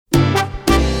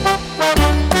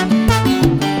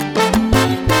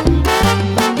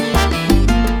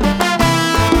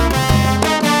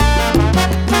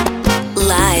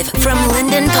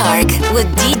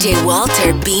with DJ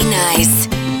Walter B. Nice.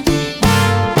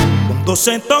 Cuando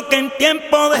se toque en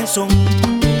tiempo de son,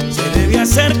 se debe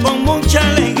hacer con mucha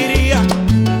alegría,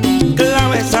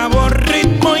 clave, sabor,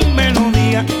 ritmo y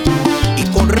melodía, y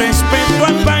con respeto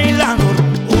al bailador.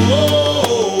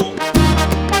 Oh,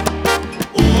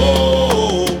 oh,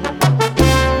 oh.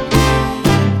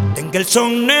 Tenga el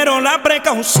sonero la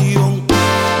precaución,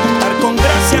 cantar con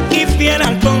gracia y fiel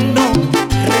al tono,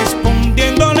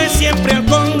 respondiéndole siempre al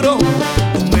coro,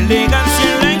 con elegancia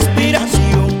en la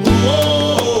inspiración.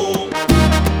 Oh,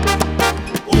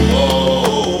 oh,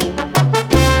 oh.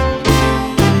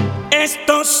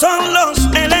 Estos son los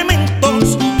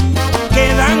elementos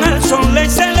que dan al son la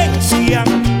excelencia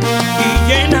y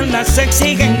llenan las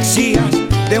exigencias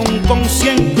de un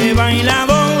consciente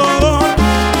bailador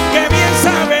que bien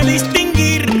sabe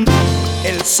distinguir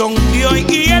el son de hoy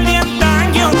y el de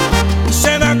antaño.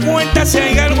 Se da cuenta si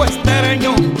hay algo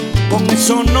extraño, con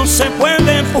eso no se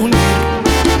puede punir.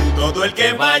 Todo el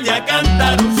que vaya a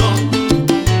cantar un son,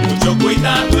 mucho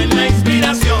cuidado en la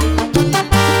inspiración.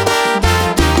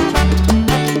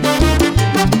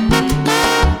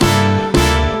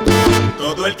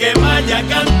 Todo el que vaya a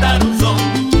cantar un son,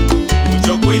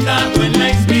 mucho cuidado en la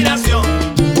inspiración.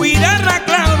 Cuidar la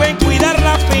clave, cuidar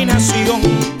la afinación,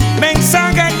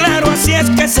 mensaje claro, así es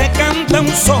que se canta un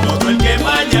son. Todo el que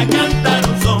vaya a cantar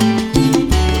un son,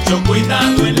 mucho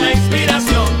cuidado en la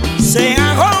inspiración.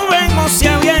 Sea joven o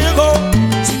sea viejo,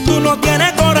 si tú no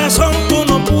tienes corazón, tú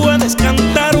no puedes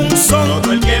cantar un son.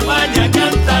 Todo el que vaya a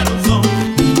cantar un son,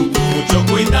 mucho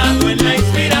cuidado en la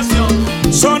inspiración.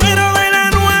 Sonero de la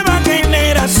nueva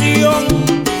generación,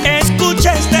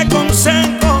 escucha este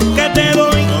consejo que te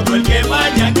doy. Todo el que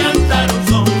vaya a cantar un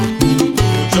son,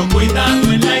 mucho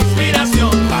cuidado en la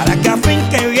inspiración. Para que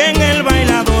afinque bien el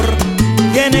bailador,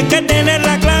 tiene que tener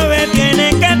la clave,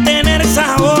 tiene que tener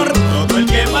sabor. Todo el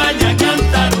que vaya a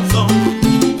cantar un son,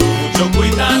 mucho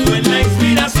cuidado en la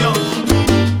inspiración.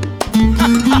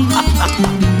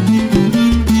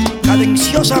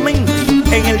 Cadenciosamente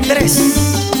en el 3,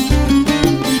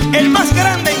 el más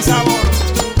grande en sabor,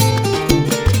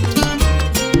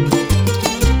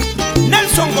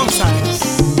 Nelson González.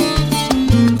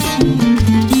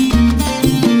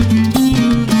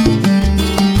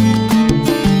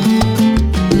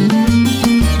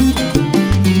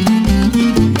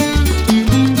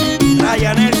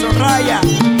 Raya Nelson, raya,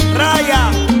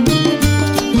 raya.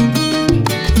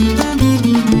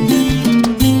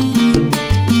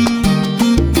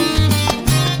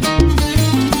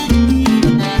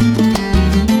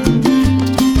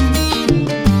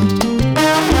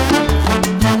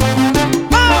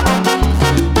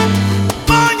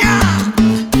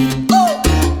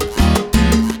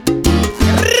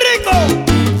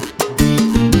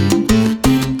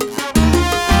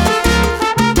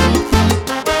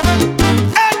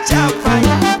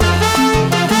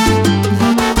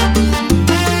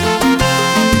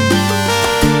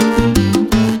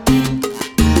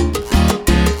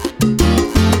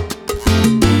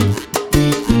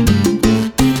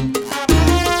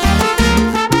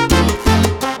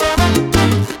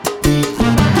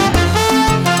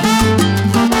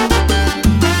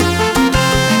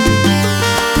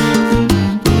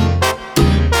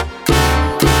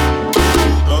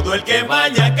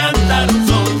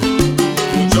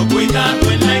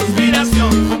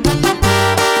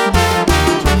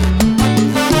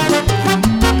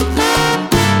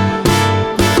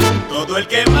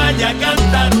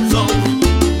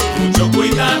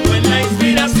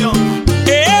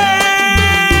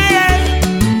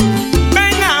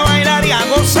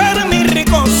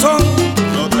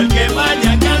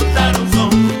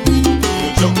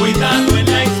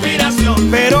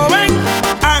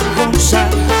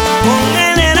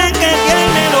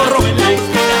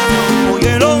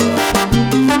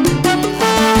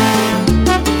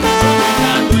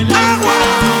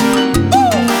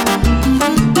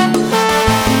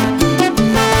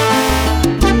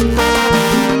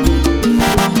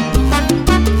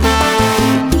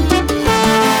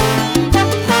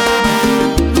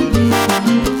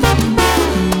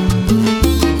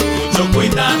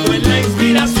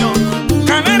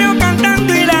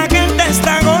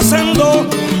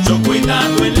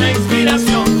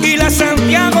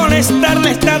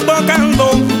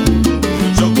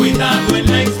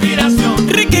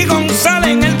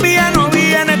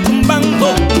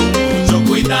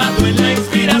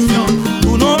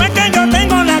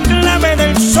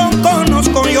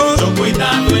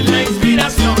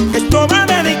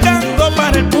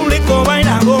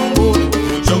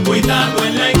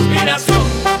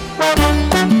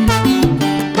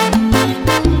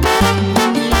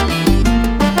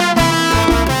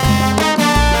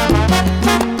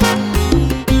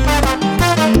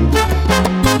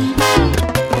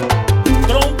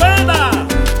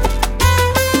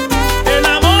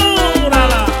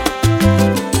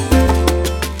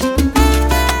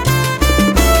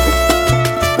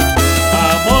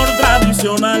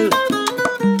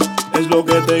 lo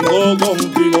que tengo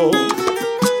contigo,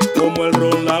 como el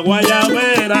ron, la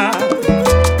guayabera,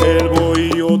 el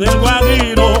bohío del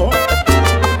guajiro,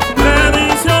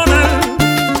 tradicional,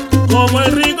 como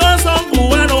el rico son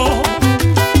cubano,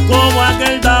 como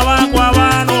aquel tabaco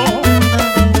habano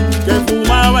que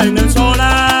fumaba en el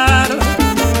solar,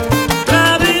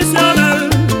 tradicional,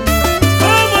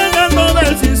 como el canto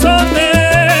del sisote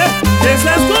que se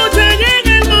escucha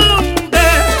en el monte,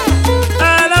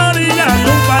 a la orilla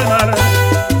de un palmar.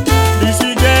 Ni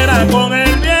siquiera con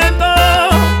el viento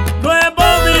lo he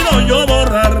podido yo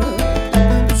borrar.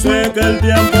 Sé que el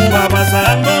tiempo va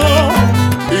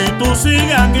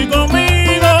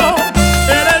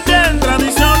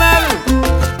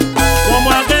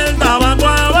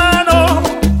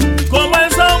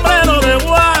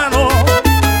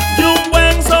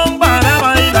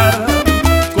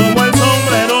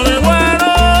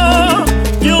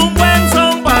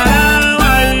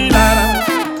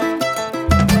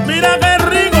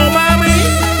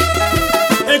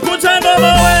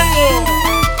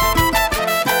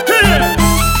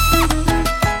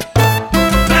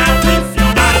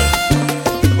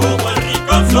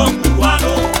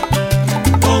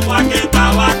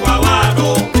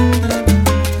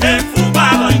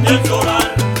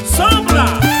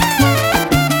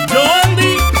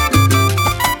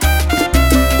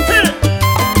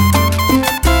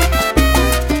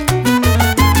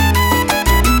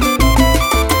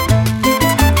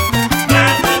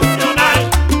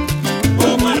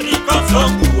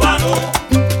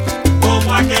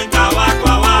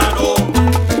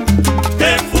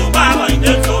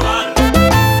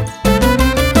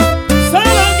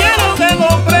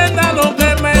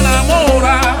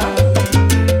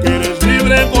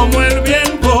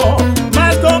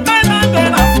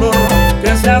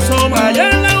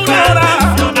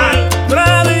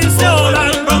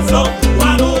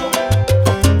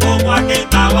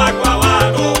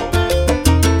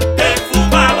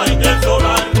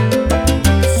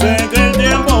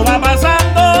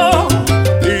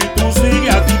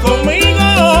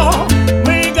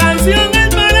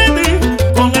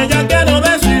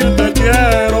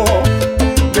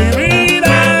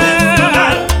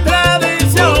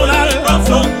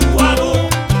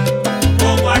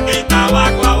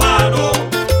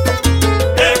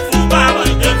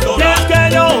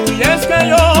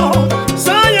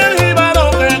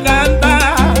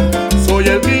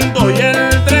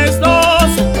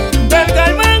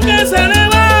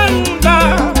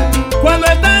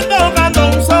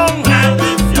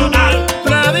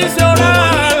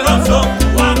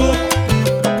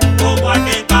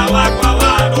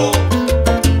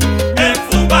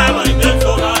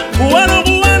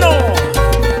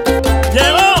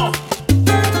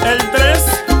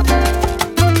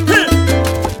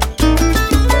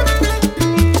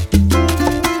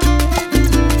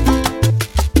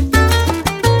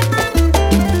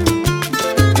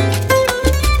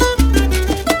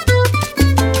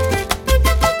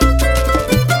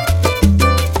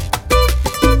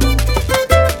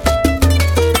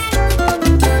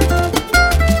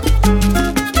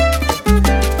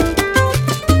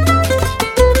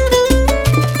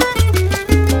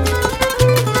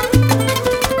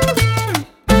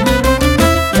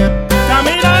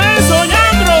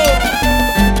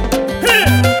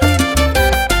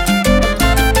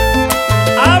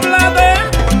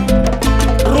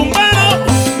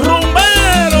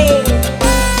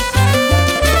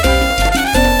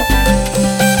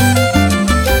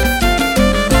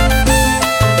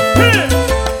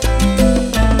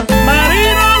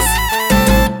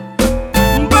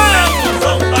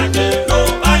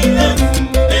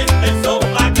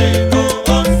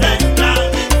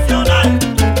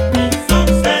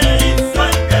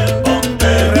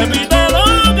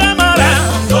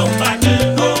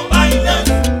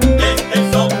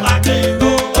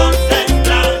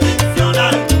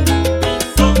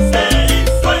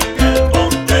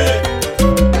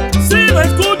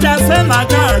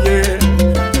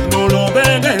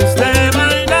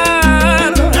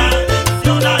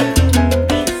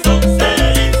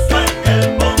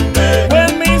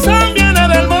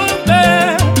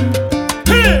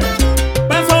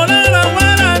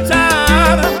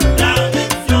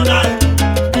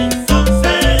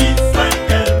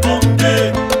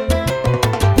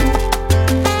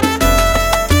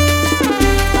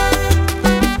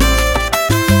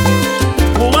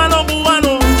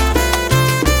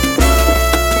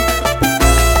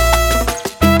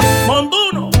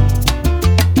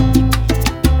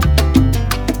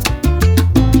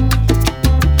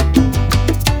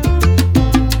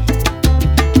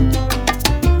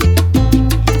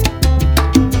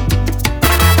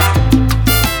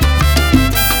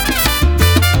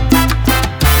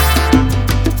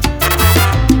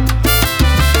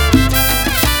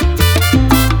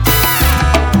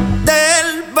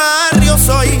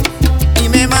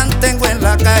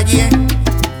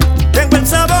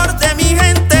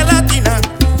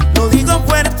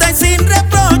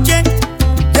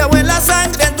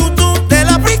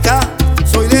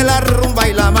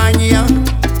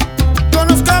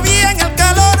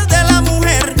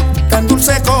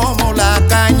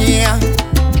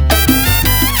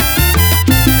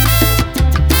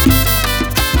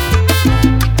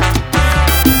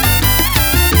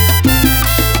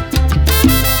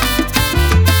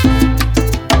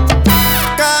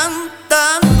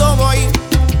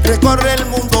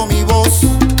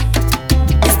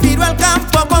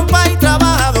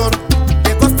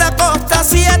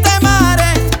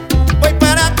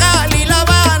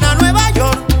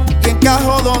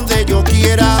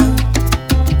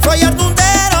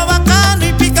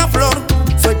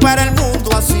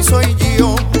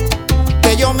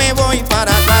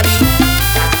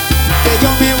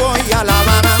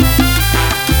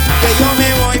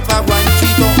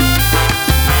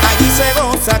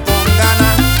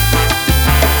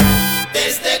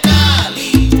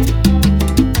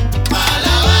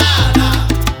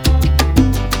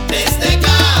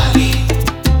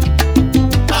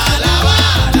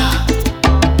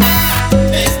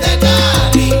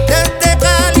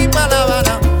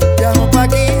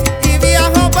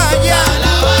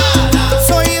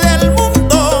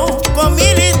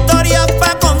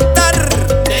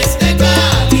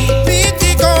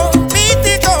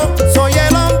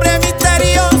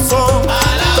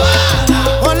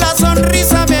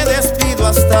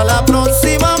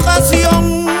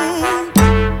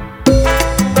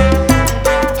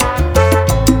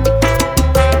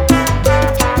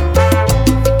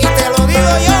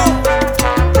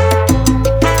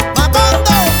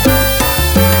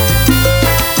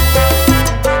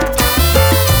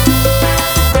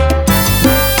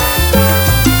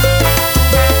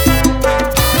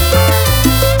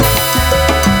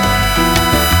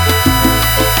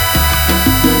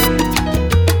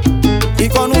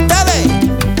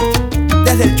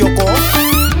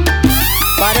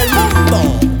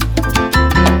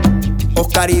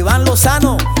Oscar Iván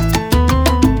Lozano.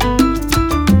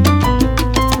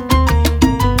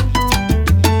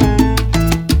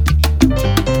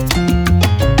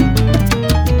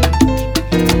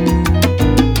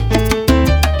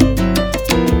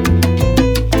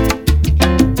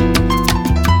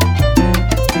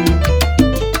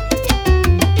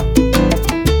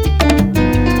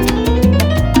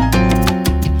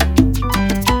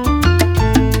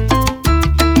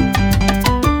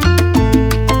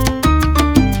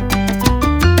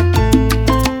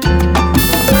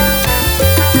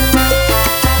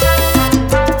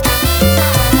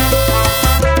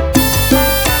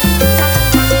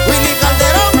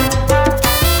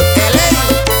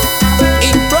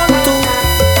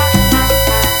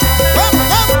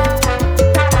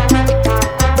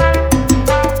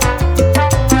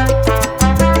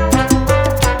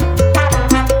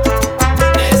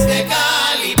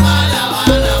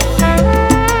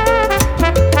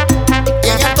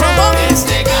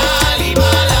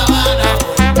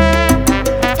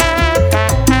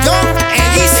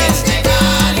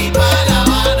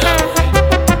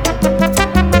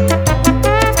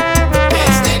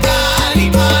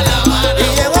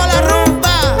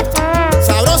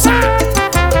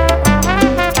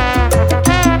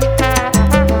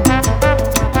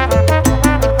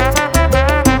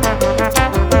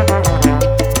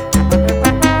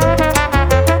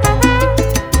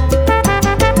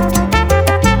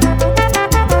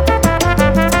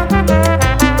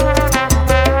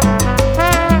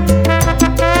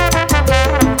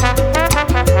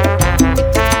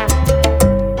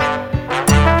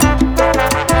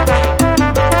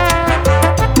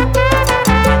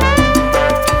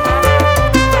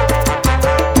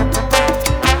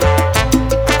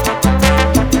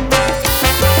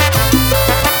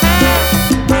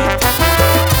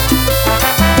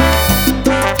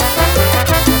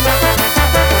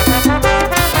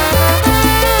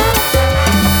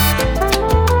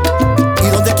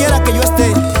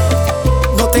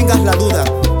 La duda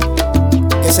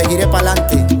que seguiré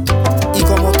pa'lante y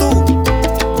como tú,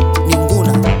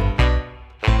 ninguna.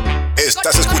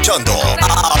 Estás escuchando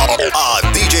a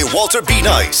DJ Walter B.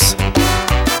 Nice.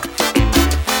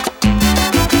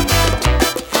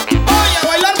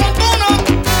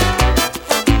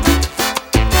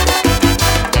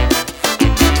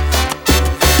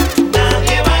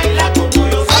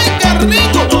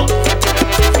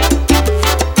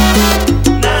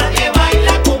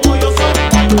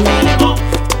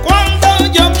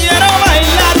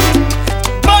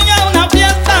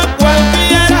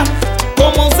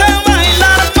 Como sé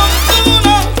bailar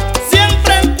montuno,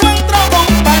 siempre encuentro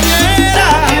compañero.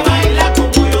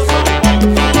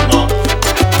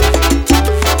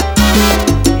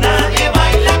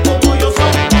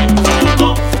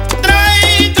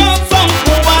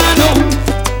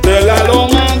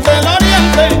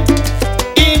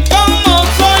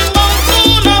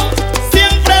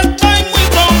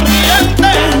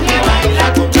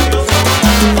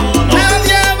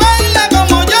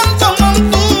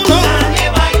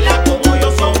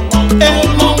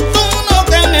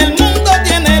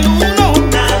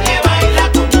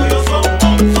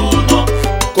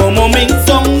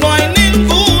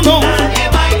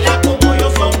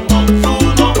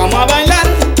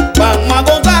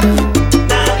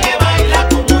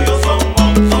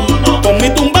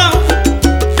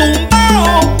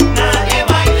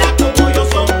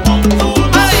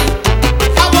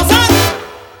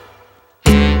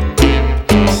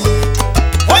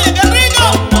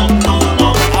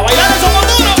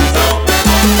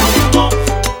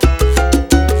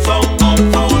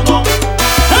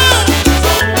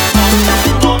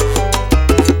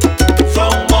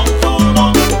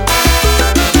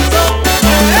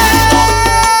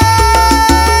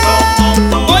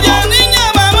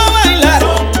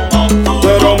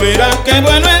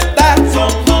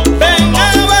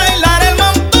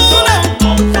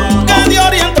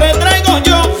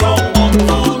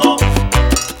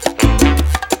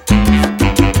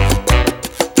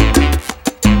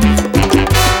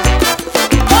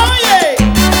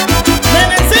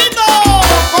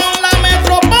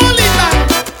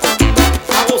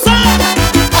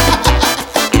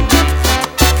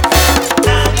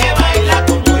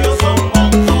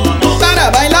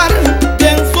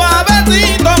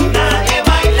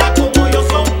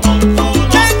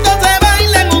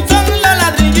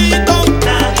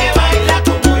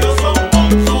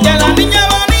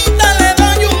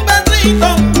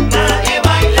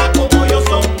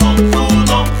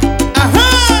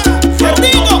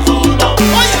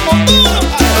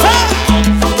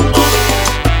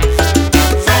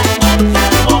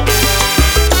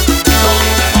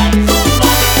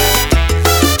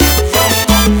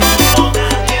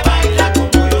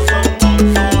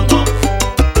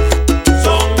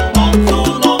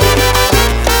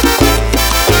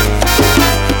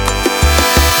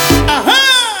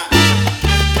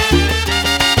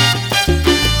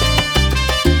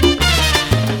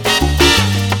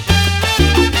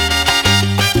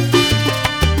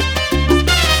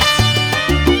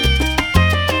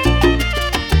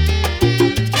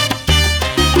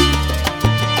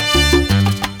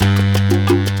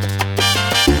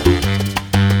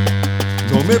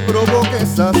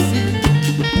 así,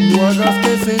 no hagas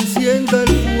que se encienda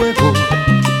el fuego.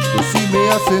 Que si me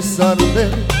haces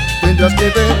arder, tendrás que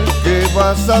ver qué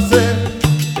vas a hacer.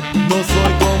 No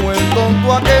soy como el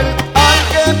tonto aquel al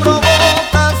que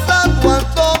provocas a tu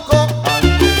antojo.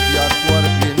 Antes de actuar,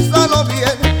 piénsalo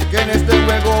bien, que en este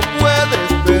juego puedes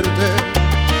perder.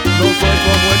 No soy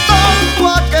como el tonto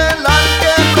aquel al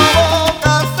que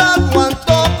provocas a tu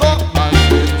antojo.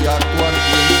 Antes de actuar,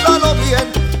 piénsalo bien,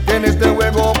 que en este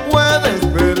juego puedes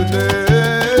perder.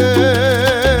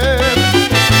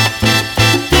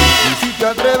 Y si te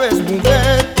atreves,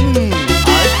 mujer,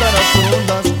 a estar a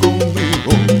solas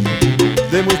conmigo,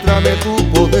 demuéstrame tu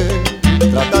poder,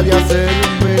 trata de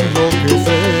hacerme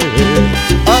enloquecer.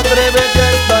 Atrévete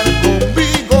a estar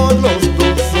conmigo, los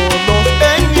dos solos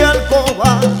en mi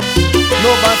alcoba.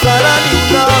 No pasará ni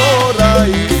una hora y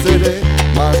seré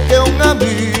más que un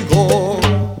amigo.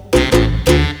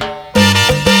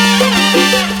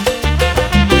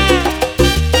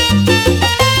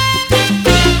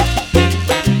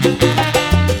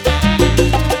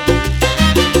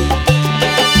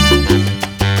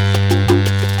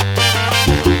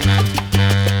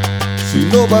 Si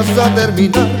no vas a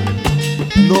terminar,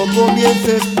 no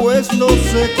comiences, pues no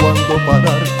sé cuándo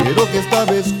parar. Quiero que esta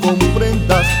vez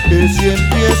comprendas que si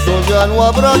empiezo ya no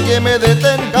habrá quien me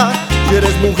detenga. Si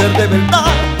eres mujer de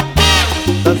verdad,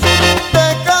 tan solo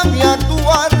déjame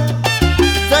actuar.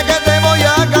 Sé que te voy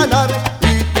a ganar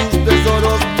y tus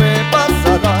tesoros me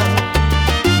pasarán.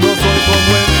 No soy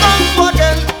como el tonto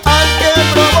aquel al que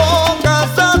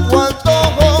provocas a tu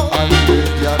antojo.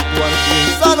 Antes de actuar,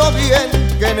 piénsalo bien,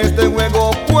 que en este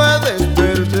juego puedes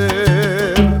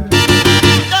perder.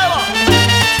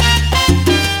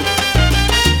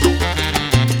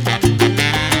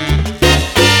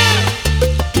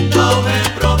 No me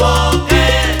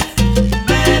provoques,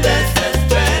 me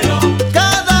desespero.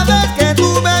 Cada vez que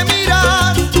tú me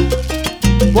miras,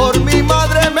 por mi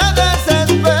madre me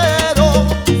desespero.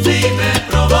 Si me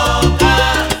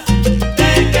provocas,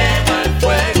 te quema el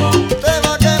fuego. Te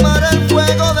va a quemar el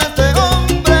fuego de este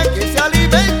hombre que se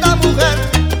alimenta, mujer,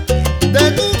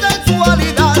 de tu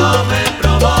sensualidad. No me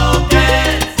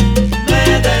provoques, me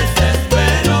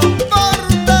desespero. Por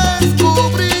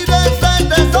descubrir ese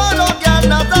tesoro que al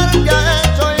nacer te ha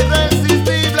hecho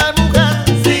irresistible, mujer.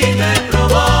 Si me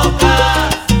provocas,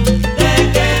 te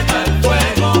quema el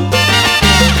fuego.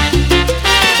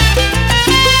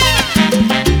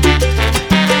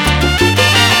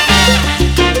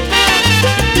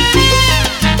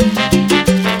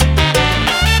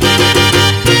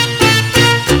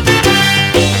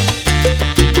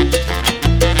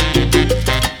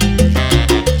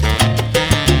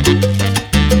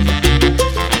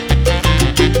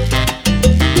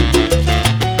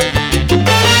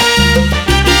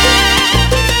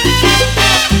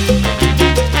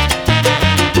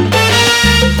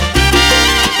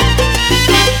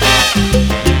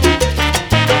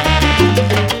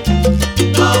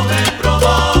 No me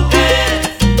provoques,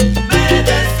 me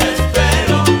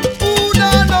desespero.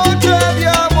 Una noche de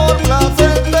amor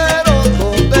placentero,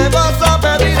 donde vas a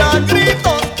pedir a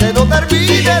gritos que no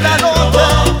termine la noche.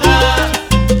 Provocas,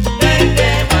 te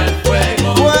quema el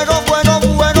fuego. Fuego, fuego,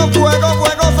 fuego, fuego,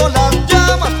 fuego son las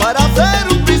llamas para hacer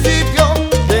un principio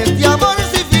de este amor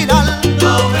sin final.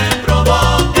 No me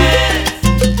provoques,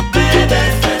 me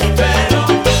desespero.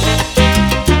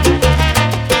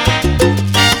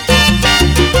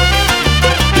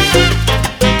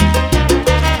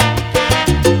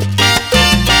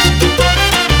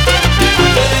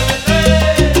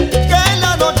 Que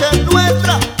la noche es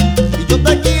nuestra y yo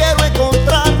te quiero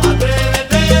encontrar.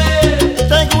 Atrévete,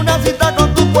 Tengo una cita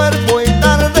con tu cuerpo y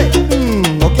tarde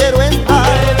no quiero estar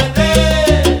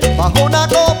atrévete, bajo una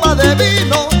copa de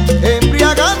vino,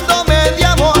 embriagándome de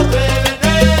amor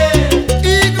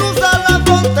y cruzar la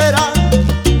frontera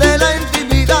de la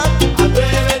intimidad.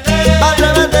 atrévete,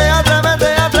 Atrévete, atrévete,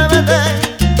 atrévete,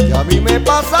 que a mí me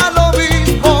pasa lo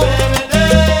mismo.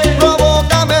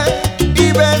 Provócame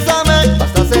y bésame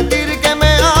hasta sentir que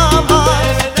me amas.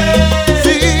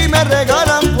 Si me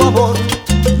regalan tu amor,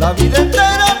 la vida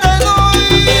entera te doy.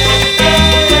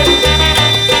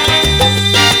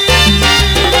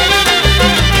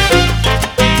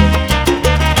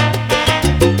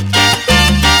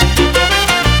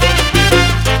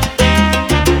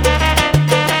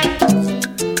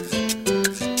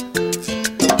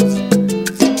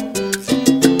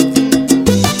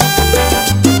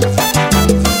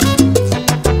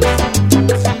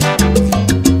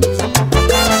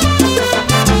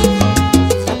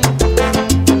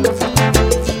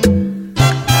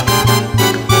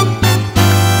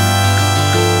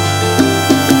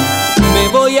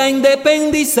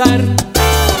 independizar,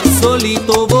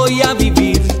 solito voy a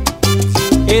vivir.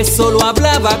 Eso lo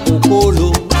hablaba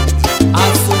Cocolo a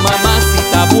su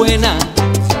mamacita buena.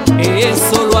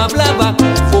 Eso lo hablaba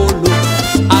Cocolo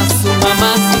a su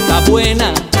mamacita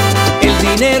buena. El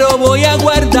dinero voy a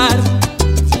guardar,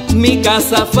 mi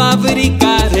casa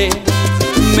fabricaré.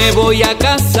 Me voy a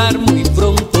casar muy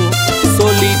pronto,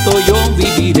 solito yo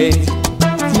viviré.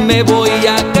 Me voy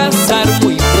a casar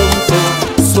muy pronto,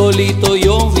 solito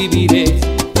yo viviré.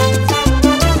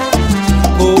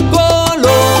 Cocolo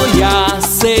ya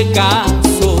se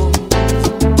casó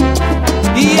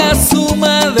y a su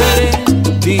madre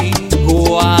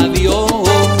dijo adiós.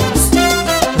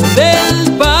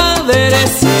 Del padre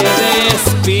se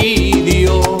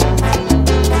despidió,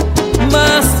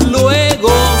 mas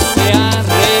luego se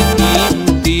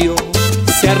arrepintió.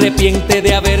 Se arrepiente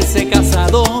de haberse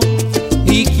casado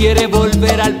y quiere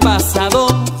volver al pasado,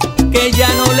 que ya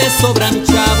no le sobran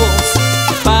chavos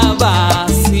pa'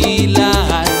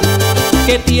 vacilar,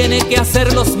 que tiene que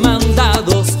hacer los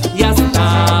mandados y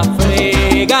hasta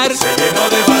fregar. Se llenó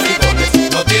de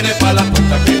barrigones, no tiene pa' la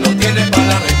cuenta, que no tiene pa'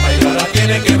 la renta y ahora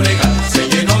tiene que bregar. Se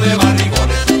llenó de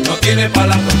barrigones, no tiene pa'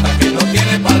 la cuenta, que no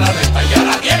tiene pa' la renta y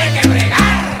ahora tiene que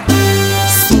bregar.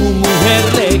 Su mujer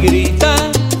le grita,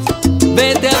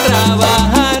 vete a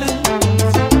trabajar.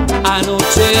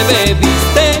 Anoche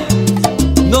bebiste,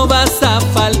 no vas a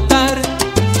faltar.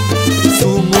 Su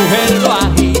mujer lo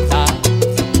agita,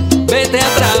 vete a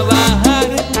trabajar.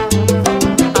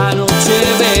 Anoche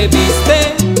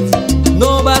bebiste,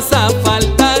 no vas a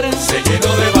faltar. Se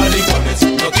llenó de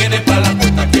barrigones, no tiene pa' la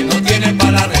cuenta, que no tiene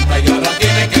pa' la renta y ahora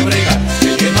tiene que bregar.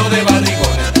 Se llenó de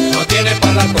barrigones, no tiene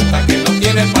pa' la cuenta, que no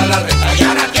tiene pa' la renta y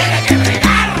ahora tiene que bregar.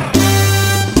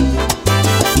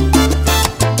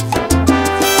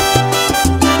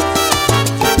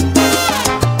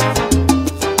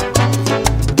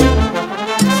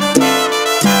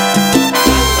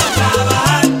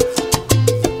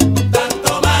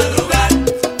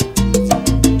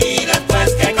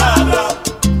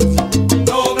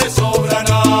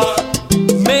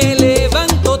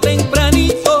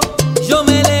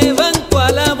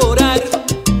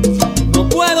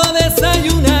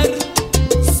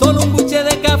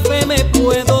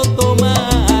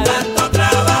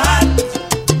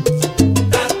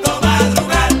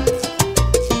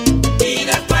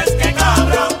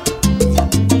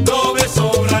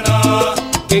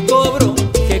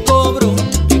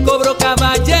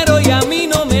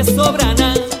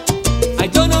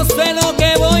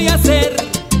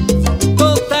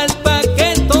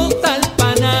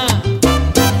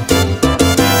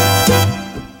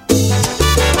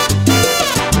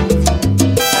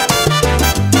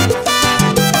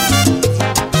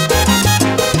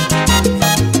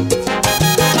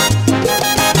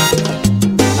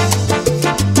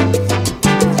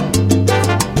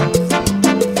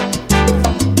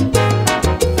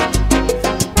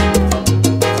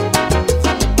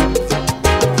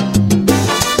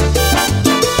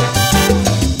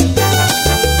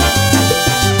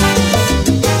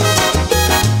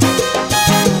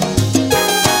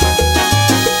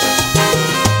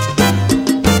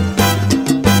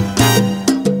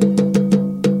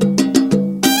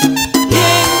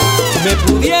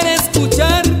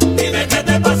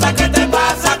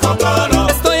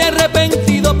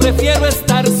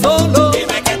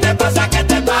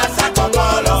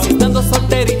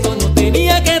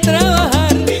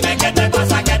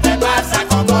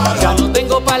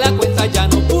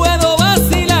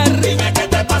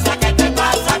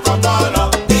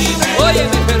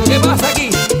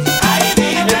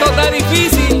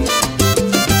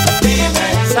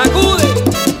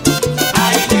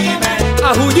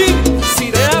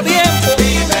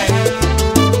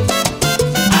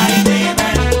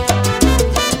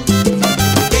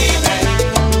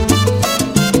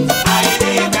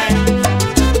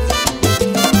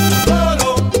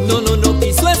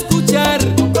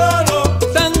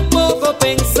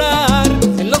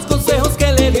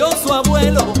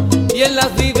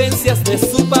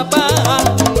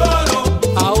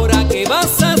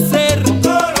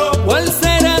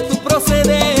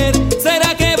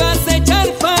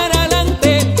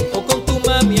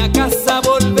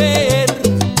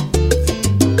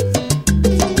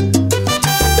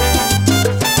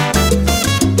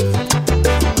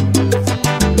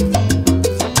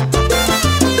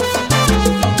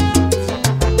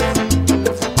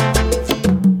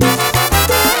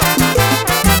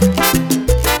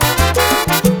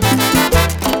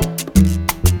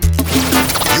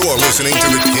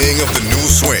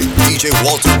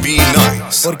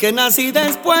 Porque nací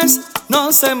después,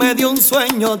 no se me dio un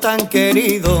sueño tan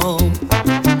querido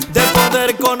de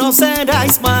poder conocer a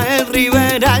Ismael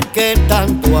Rivera, el que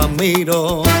tanto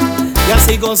admiro, y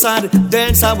así gozar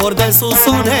del sabor de sus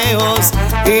soneos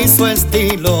y su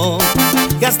estilo,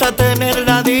 y hasta tener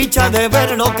la dicha de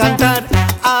verlo cantar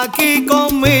aquí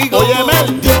conmigo.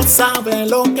 Óyeme, Dios sabe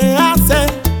lo que hace,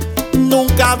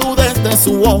 nunca dudes de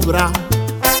su obra.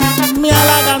 Me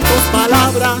halagan tus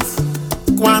palabras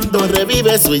cuando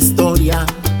revive su historia.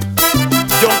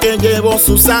 Yo que llevo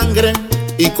su sangre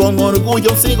y con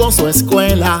orgullo sigo su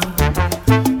escuela.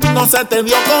 No se te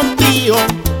dio contigo,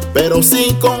 pero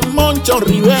sí con Moncho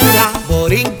Rivera.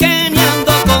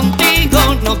 Borinqueneando contigo,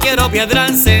 no quiero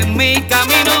piedras en mi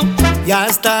camino. Ya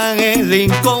está el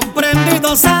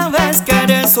incomprendido, sabes que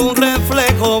eres un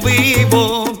reflejo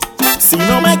vivo. Si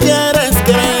no me quieres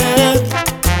creer,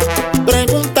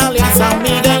 pregúntale a San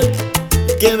Miguel,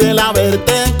 que del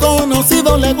haberte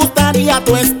conocido le gustaría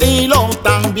tu estilo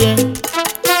también.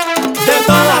 De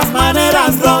todas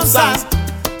maneras, Rosas,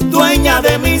 dueña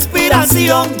de mi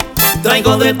inspiración,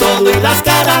 traigo de todo y las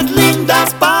caras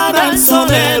lindas para el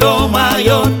sonero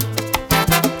mayor.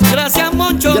 Gracias,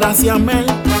 Moncho. Gracias, Mel,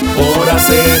 por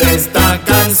hacer esta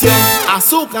canción.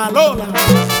 Azúcar, Lola.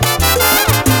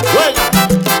 Juega.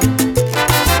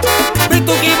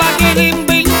 Pituki, baki,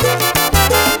 limbi.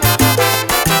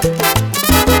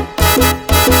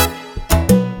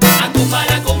 Acumba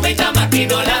la cumbita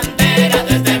maquinolandera,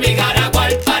 desde mi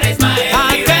Garagual para Ismael Rivera.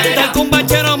 Aquel del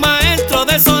cumbachero maestro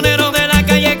de sonero de la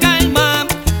calle Calma,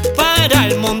 para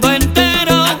el mundo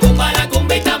entero. Acumba la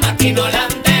cumbita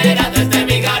maquinolandera, desde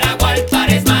mi Garagual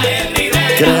para Ismael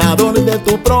Rivera. Creador de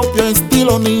tu propio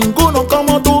estilo, ninguno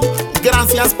como tú.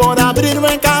 Gracias por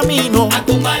abrirme camino.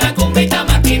 Acumba la cumbita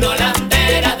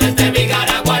maquinolandera, desde mi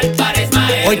Garagual para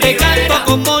Ismael Hoy te Rivera. canto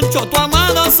con Moncho, tu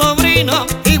amado sobrino,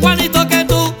 igualito que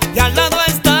tú, y al lado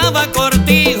estaba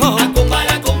Cortijo. Acumba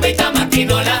la cumbita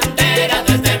maquinolandera,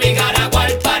 desde mi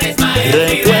Garagual para Ismael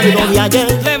Recuerdo Rivera. de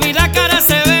ayer, Le vi la cara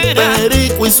severa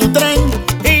Perico y su tren.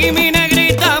 y mi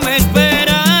negrita me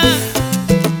espera.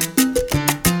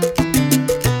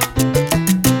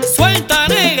 Suelta,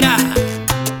 negra.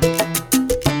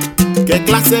 ¿Qué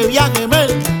clase de viaje, Mel?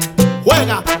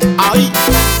 Juega ahí.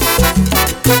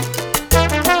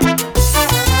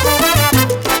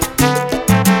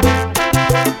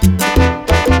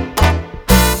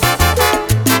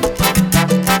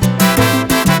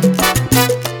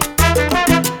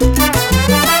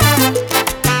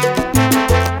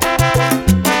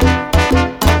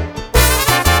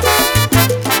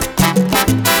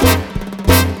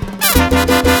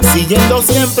 Siguiendo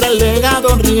siempre el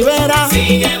legado Rivera.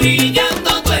 Sigue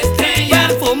brillando tu estrella.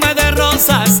 Perfume de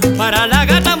rosas para la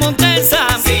gata montesa.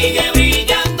 Sigue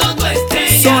brillando tu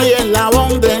estrella. Soy el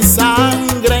labón de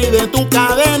sangre y de tu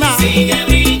cadena. Sigue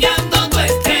brillando tu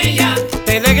estrella.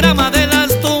 Telegrama de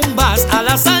las tumbas a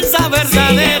la salsa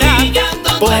verdadera. Sigue brillando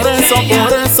tu Por estrella.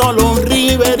 eso los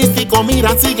riverísticos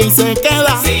mira, sigue y se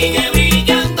queda. Sigue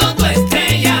brillando tu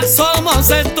estrella. Somos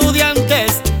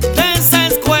estudiantes de esa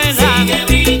escuela. Sigue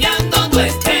brillando tu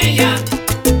estrella.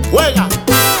 Juega.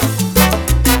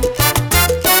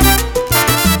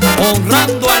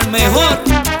 Honrando al mejor.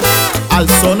 Al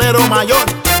sonero mayor,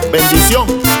 bendición.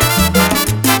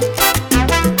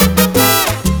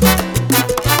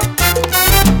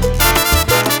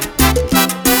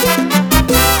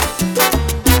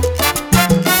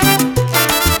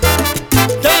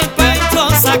 Del pecho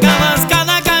sacabas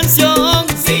cada canción.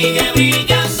 Sigue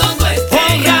brillando tu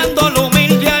estrella. Honrando lo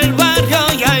humilde al barrio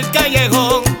y al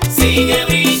callejón. Sigue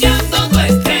brillando tu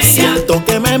estrella. Siento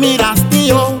que me miras,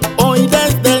 tío, hoy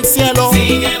desde el cielo.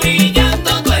 Sigue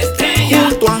brillando tu estrella.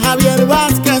 Junto a Javier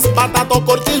Vázquez, Patato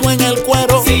Cortijo en el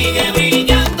cuero. Sigue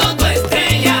brillando tu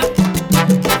estrella.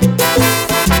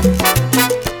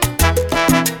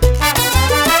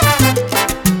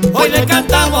 Hoy le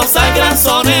cantamos al gran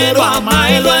sonero, a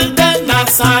Maelo el del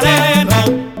Nazareno.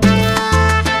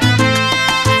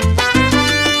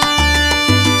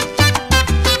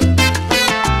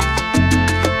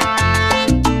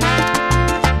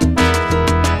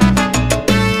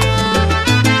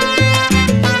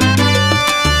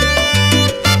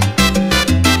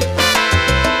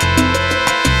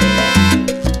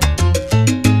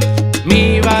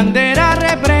 Mi bandera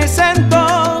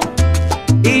represento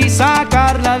y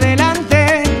sacarla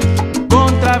adelante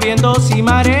contra vientos y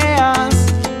mareas,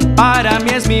 para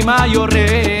mí es mi mayor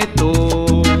reto.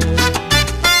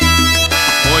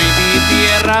 Hoy mi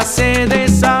tierra se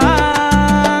desangra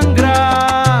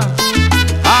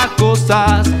a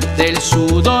costas del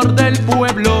sudor del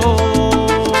pueblo,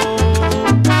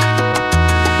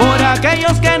 por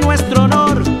aquellos que nuestro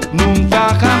honor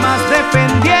nunca jamás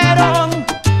defendieron,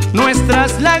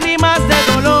 nuestras lágrimas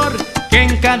de dolor que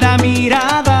en cada mirada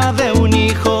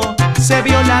se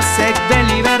vio la sed de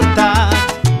libertad,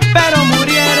 pero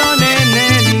murieron en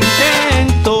el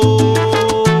intento.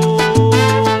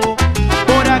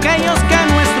 Por aquellos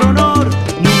que nuestro honor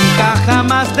nunca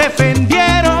jamás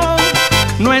defendieron,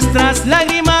 nuestras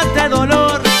lágrimas de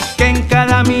dolor, que en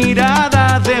cada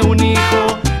mirada de un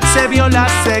hijo se vio la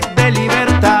sed de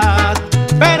libertad,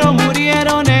 pero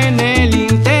murieron en el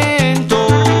intento.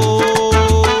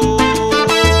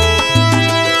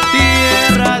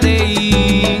 Tierra de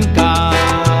incas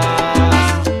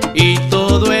y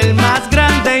todo el más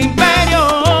grande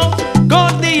imperio,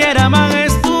 cordillera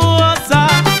majestuosa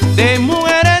de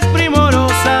mujeres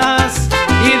primorosas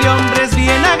y de hombres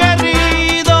bien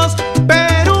aguerridos.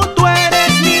 Perú, tú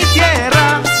eres mi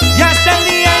tierra, y hasta el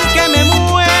día en que me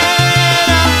muera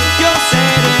yo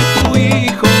seré tu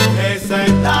hijo. Esa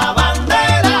es la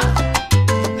bandera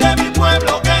de mi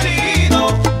pueblo querido.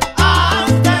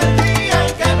 Hasta el día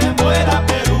en que me muera,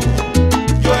 Perú,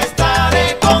 yo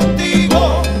estaré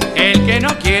contigo. El que no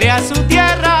quiere a su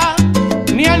tierra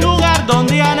ni el lugar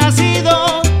donde ha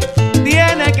nacido,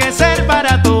 tiene que ser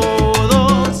para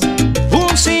todos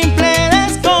un simple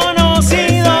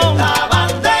desconocido. La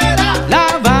bandera La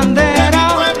bandera,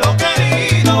 pueblo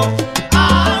querido.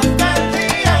 Hasta el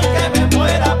día en que me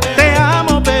muera, Perú, te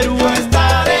amo Perú. yo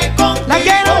estaré contigo. La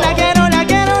quiero, la quiero, la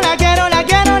quiero, la quiero, la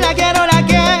quiero, la quiero, la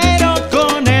quiero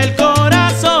con el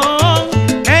corazón.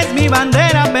 Es mi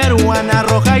bandera peruana,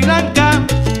 roja y blanca.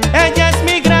 Ella es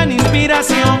mi gran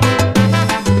inspiración.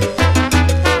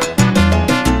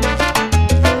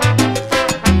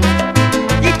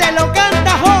 Y te lo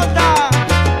canta Jota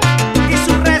y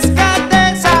su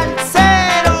rescate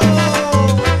salsero.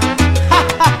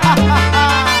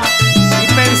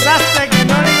 Y pensaste que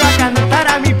no le iba a cantar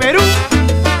a mi Perú.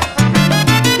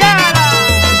 ¡Yala!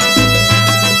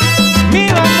 Mi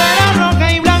bandera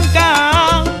roja y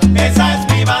blanca, Esa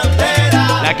es mi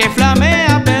bandera. la que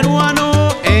flamea peruano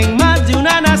en más de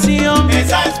una nación.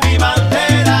 Esa es mi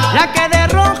bandera. La que de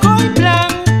rojo y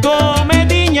blanco me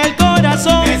tiña el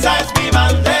corazón. Esa es mi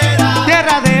bandera.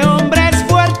 Tierra de hombres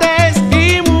fuertes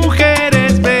y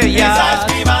mujeres bellas. Esa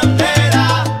es mi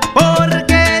bandera.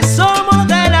 Porque somos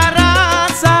de la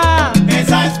raza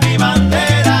Esa es mi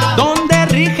bandera. donde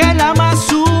rige la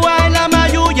Mazúa, la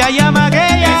Mayuya y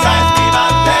Amagueya. Esa es mi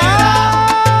bandera.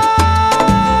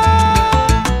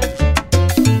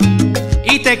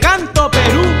 Y te canto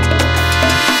Perú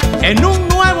en un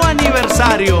nuevo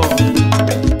aniversario,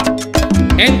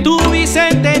 en tu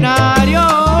bicentenario.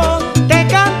 Te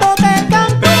canto, te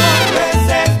canto.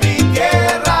 Esa es mi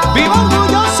tierra. Vivo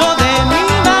orgulloso de mi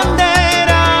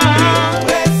bandera.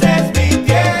 Esa es mi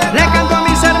tierra. Le canto a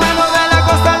mis hermanos de la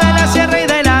costa, de la sierra y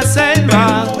de la selva.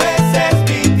 Esa es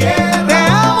mi tierra. Te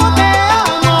amo, te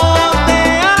amo, te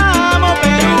amo,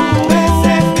 Perú.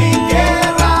 Esa es mi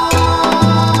tierra.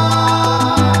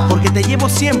 Porque te llevo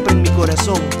siempre en mi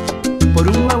corazón, por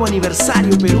un nuevo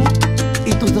aniversario, Perú,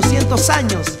 y tus 200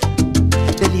 años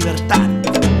de libertad.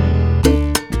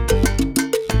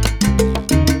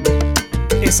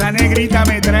 Esa negrita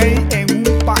me trae en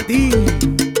un patín.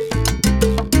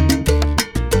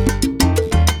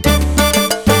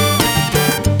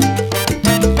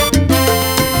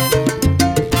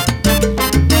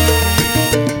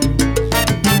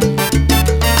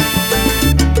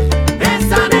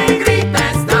 Esa negrita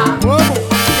está ¿Cómo?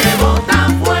 que bota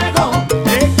fuego.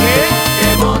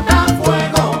 Que bota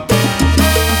fuego.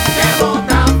 Que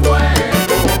bota fuego.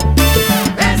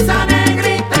 Esa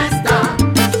negrita está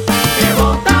que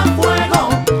bota fuego.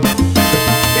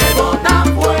 Que bota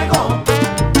fuego.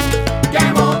 Que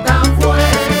bota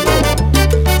fuego.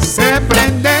 Se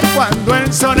prende cuando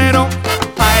el sonero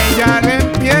a ella le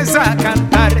empieza a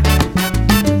cantar.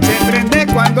 Se prende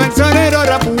cuando el sonero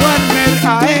Rapu Warner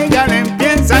a ella le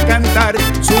empieza a cantar.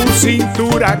 Su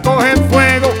cintura coge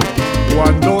fuego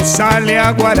cuando sale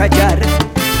a guarachar.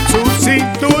 Su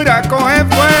cintura coge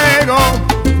fuego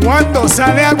cuando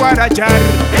sale a guarachar.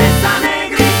 Esa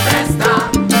negrita está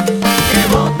que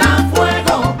bota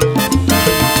fuego.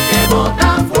 Que bota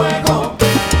fuego.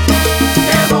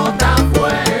 Que bota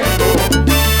fuego.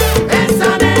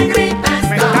 Esa negrita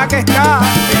 ¿Verdad está que está?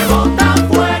 que bota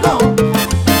fuego.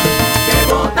 Que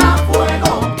bota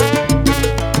fuego.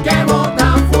 Que bota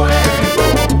fuego.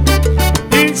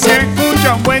 Y se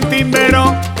escucha un buen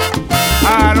timbero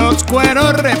a los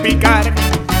cueros repicar.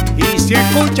 Y se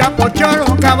escucha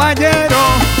pocholo caballero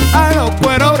a los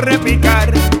cueros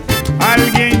repicar.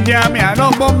 Alguien llame a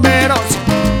los bomberos,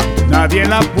 nadie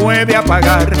la puede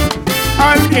apagar.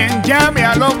 Alguien llame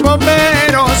a los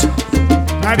bomberos,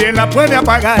 nadie la puede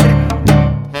apagar.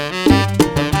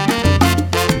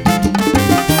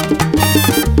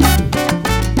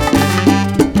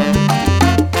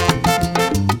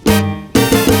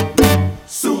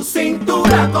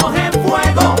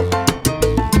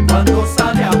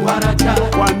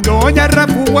 olla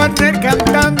refuerte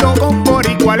cantando con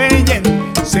boricua leyen,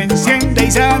 se enciende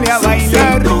y sale a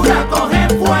bailar. Cintura coge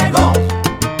fuego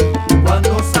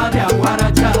cuando sale a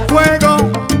guarachar. Fuego,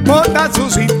 bota su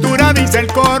cintura, dice el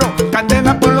coro,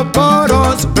 candela por los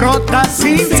poros, brota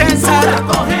sin cesar. Cintura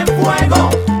coge fuego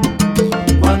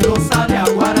cuando sale a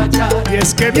guarachar. Y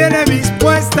es que viene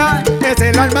dispuesta, es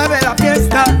el alma de la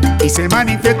fiesta, y se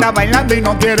manifiesta bailando y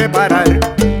no quiere parar.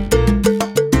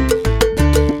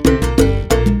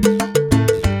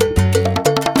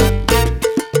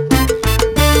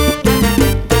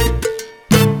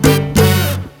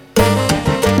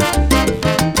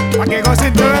 Pa' que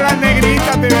gocen todas las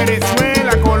negritas de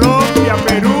Venezuela, Colombia,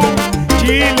 Perú,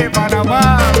 Chile,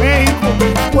 Panamá, México,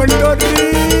 Puerto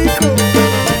Rico.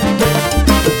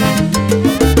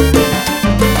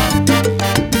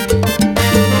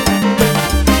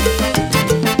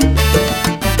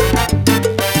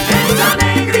 Esa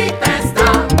negrita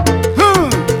está,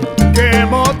 Que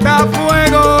bota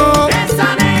fuego,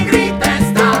 esa negrita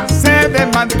está, se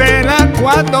desmantela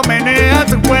cuando menea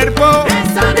su cuerpo.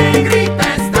 esa negrita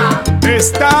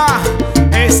está,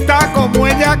 Está como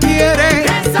ella quiere.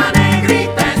 esa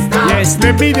negrita está, Es la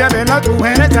envidia de las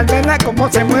mujeres al verla como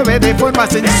se mueve de forma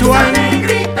sensual. esa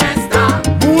negrita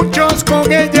está, Muchos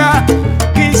con ella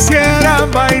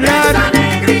quisieran bailar. esa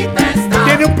negrita está.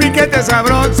 Tiene un piquete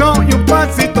sabroso y un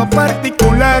pasito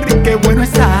particular. Qué bueno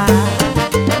está.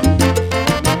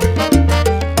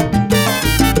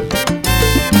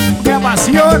 Me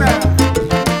apasiona.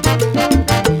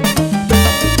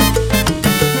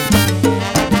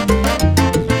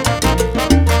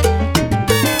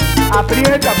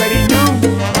 Aprieta, Periñón.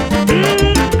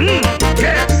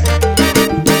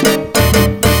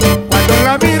 Cuando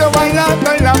la miro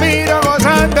bailando y la miro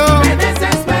gozando, Me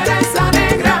desespera esa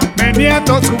negra,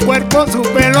 meneando su cuerpo, su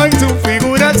pelo y su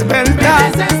figura me esbelta.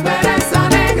 desespera esa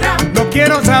negra, No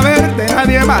quiero saber de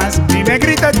nadie más, mi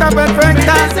negrita está me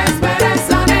perfecta. desespera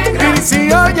esa negra. Y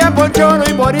si oye Pocholo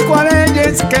y Boricua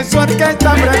Leyes, que su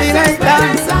orquesta predilecta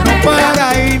no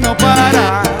para y no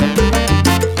para.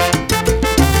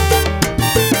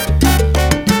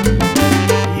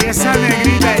 Y esa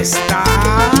negrita está.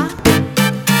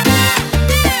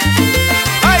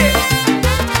 Oye,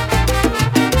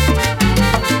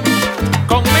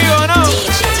 conmigo no.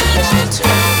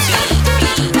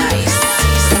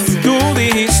 Tú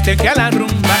dijiste que a la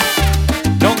rumba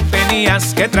no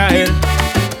tenías que traer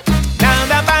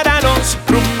nada para los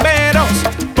rumberos,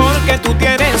 porque tú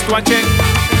tienes tu H.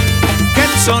 Que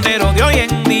el sonero de hoy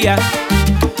en día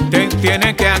te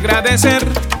tiene que agradecer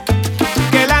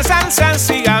que la salsa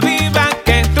siga viva,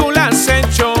 que tú la has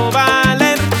hecho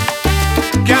valer,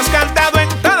 que has cantado en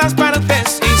todas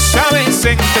partes y sabes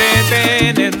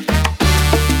entretener,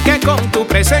 que con tu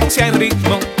presencia y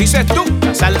ritmo, dices tú,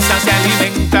 la salsa se ha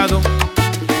alimentado,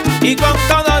 y con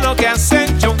todo lo que has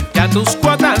hecho, ya tus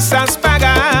cuotas has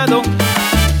pagado,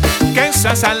 que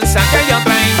esa salsa que yo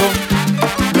traigo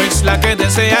no es la que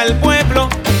desea el pueblo,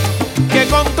 que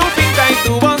con tu pinta y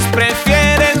tu voz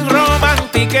prefieres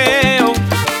romantiqueo,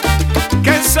 que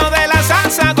eso de la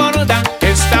salsa gorda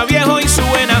está viejo y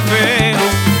suena feo.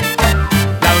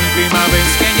 La última vez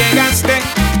que llegaste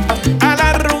a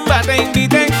la rumba te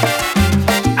invité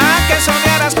a que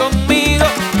soñaras conmigo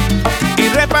y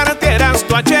repartieras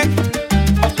tu H.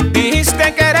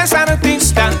 Dijiste que eres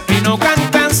artista y no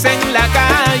cantas en la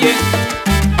calle,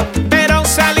 pero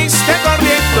saliste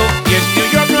corriendo y en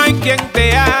New York no hay quien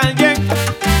te halle.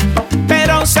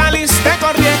 Pero saliste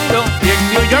corriendo y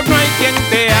en New York no hay quien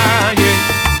te halle.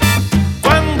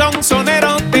 Cuando un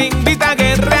sonero te invita a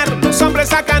guerrear, los hombres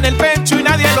sacan el pecho y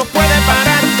nadie los puede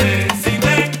parar.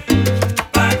 Decide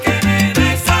pa' que me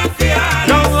desafiaras.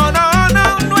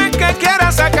 No es que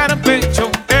quiera sacar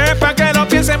pecho, es pa' que lo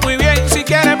pienses muy bien si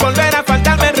quieres volver a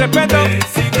faltarme el respeto.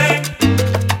 Decide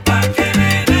pa' que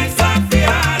me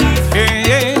desafiaras.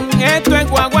 Esto es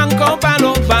guaguanco pa'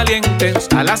 los valientes.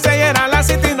 A las 6 era la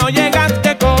city, no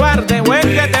llegaste, cobarde, o es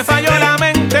que te falló la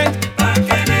mente. Pa'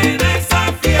 que me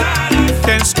desafiaras.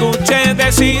 Te escuché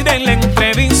decir en la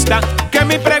entrevista que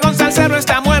mi pregón salsero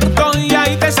está muerto y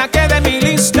ahí te saqué de mi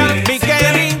lista. Mi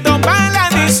querido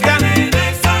baladista.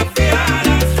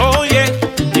 Oye,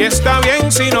 y está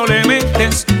bien si no le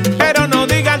metes, pero no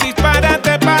digas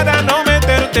disparate para no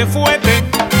meterte fuerte.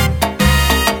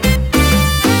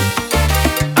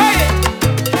 Oye,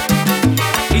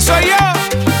 y soy yo,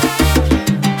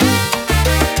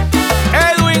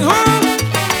 Edwin Hu,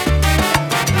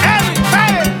 Edwin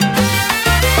Pérez.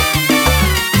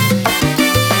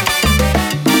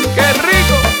 ¡Qué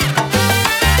rico!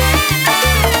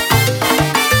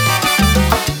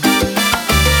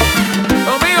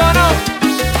 Conmigo no.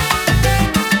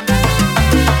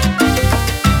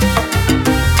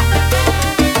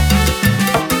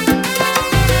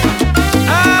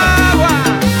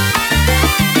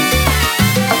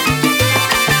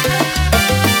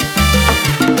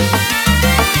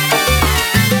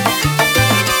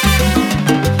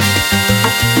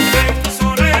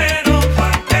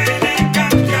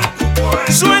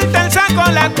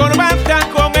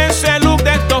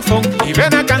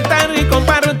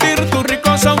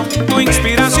 tu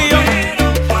inspiración.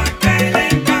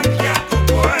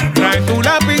 Trae tu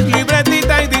lápiz,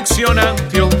 libretita y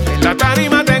diccionario. En la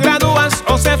tarima te gradúas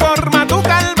o se forma tu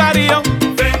calvario.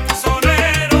 Ven,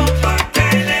 sonero, pa'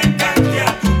 que le cante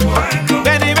a tu pueblo.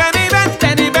 Ven y ven y ven,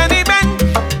 ven y ven y ven.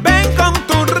 Ven con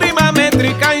tu rima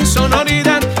métrica y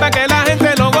sonoridad, pa' que la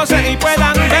gente lo goce y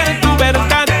puedan ver tu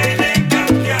verdad.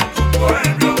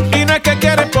 Y no es que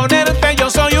quieres ponerte, yo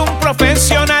soy un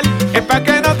profesional. Es pa'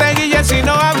 que no te guilles si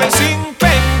no hables sin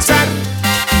pensar.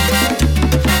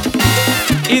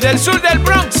 Y del sur del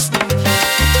Bronx,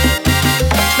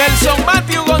 Nelson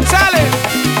Matthew González.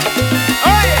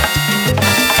 Oye.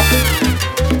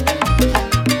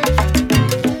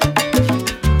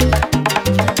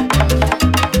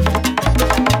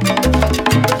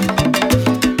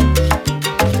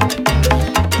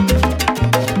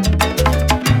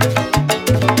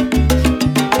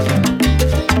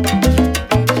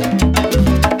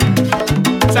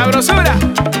 Sabrosura.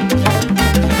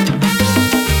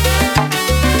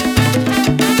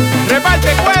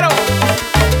 Reparte cuero.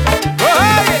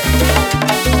 Oye.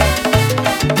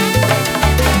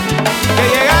 Que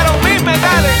llegaron mis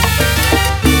metales.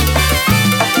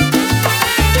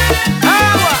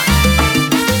 Agua.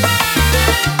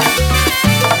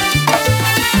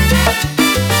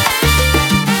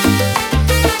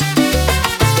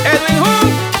 Edwin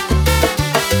Hood.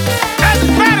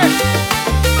 Edwin Pérez.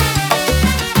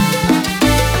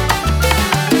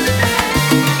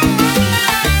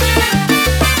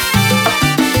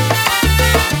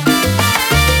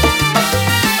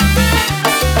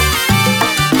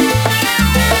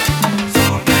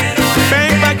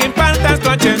 Ven pa' que impartas tu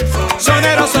H.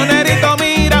 Sonero, sonerito,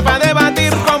 mira pa'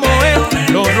 debatir como es.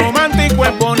 Lo romántico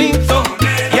es bonito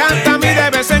y hasta a mí de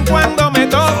vez en cuando me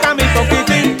toca mi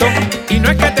poquitito. Y no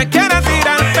es que te quiera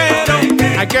tirar, pero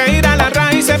hay que ir a las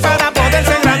raíces para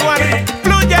poderse graduar.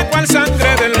 Fluye cual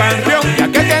sangre del barrio y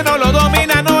aquel que no lo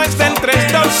domina no es del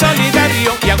 3-2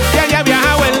 solidario. Y aunque haya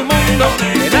viajado el mundo,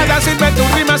 de nada sirve tu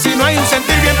rima si no hay un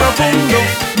sentir bien profundo.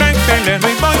 Métele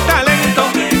ritmo y talento,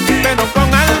 pero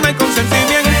con alma y con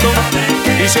sentimiento.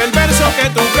 Y si el verso que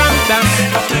tú cantas,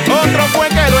 otro fue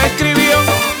que lo escribió,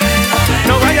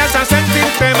 no vayas a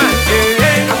sentirte mal,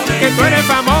 que tú eres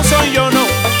famoso y yo no.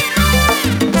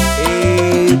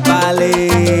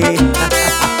 Vale.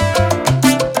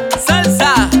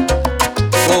 Salsa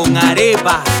con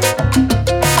arepa.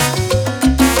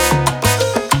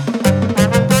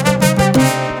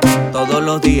 Todos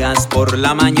los días por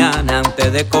la mañana,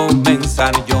 antes de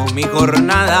comenzar yo mi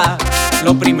jornada,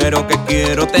 lo primero que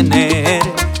quiero tener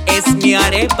es mi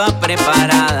arepa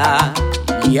preparada.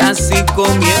 Y así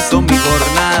comienzo mi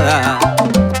jornada.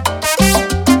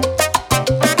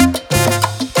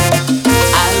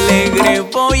 Alegre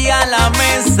voy a la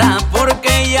mesa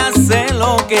porque ya sé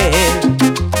lo que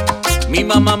es. Mi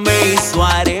mamá me hizo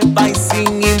arepa y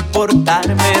sin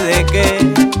importarme de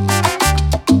qué.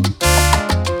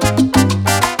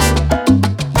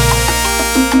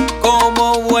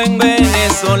 Como buen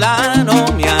venezolano,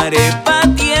 mi arepa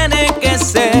tiene que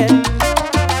ser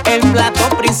el plato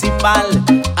principal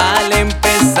al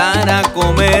empezar a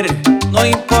comer. No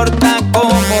importa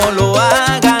cómo lo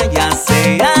haga, ya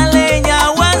sea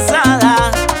leña o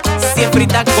asada, si es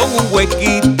frita con un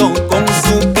huequito, con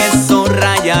su queso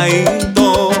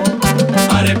rayadito.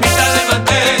 Arepita de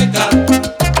manteca,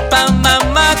 Pa'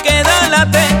 mamá que da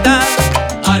la teta.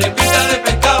 arepita de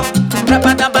pescado,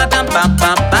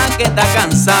 Pa' que está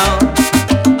cansado.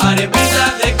 arepita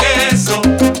de queso,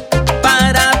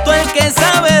 Para todo el que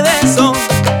sabe de eso,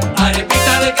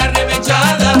 arepita de carne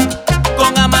mechada,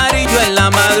 con amarillo en la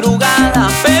madrugada.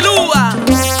 ¡Pelúa!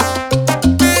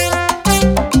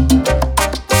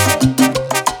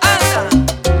 ¡Anda!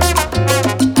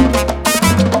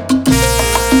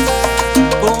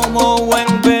 Como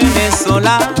buen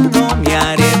venezolano, mi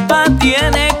arepa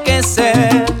tiene que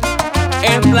ser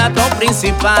el plato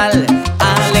principal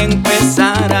al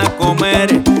empezar a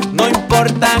comer. No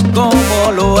importa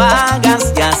cómo lo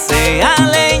hagas, ya sea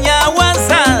leña o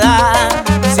asada,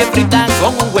 si es frita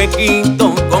con un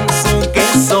huequito, con su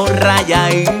queso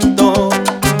rayadito.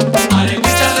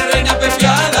 arepita de reina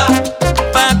pepiada,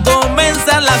 Pa'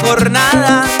 comenzar la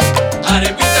jornada,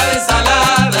 arepita de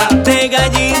ensalada, de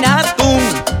gallina, atún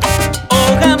o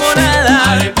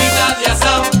jamonada. arepita de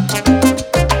asado,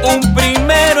 Un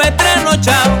primero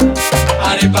estrenochao,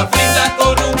 arepa frita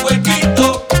con un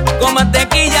huequito, con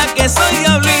mantequilla que soy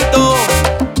diablito.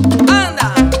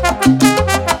 ¡Anda!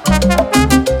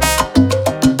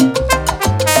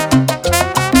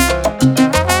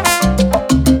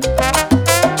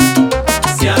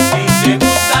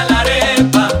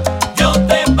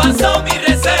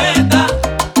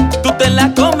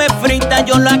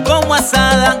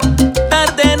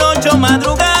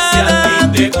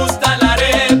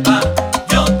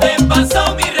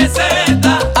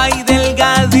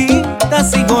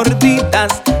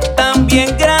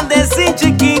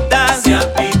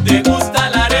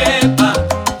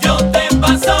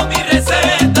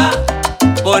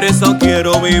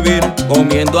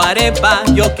 arepa,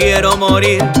 yo quiero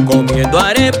morir comiendo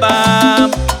arepa.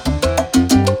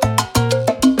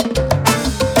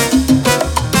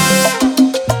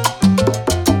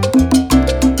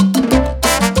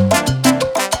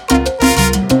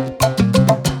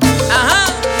 Ajá,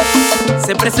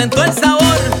 se presentó el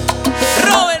sabor,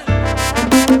 Robert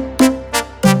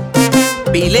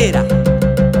Vilera.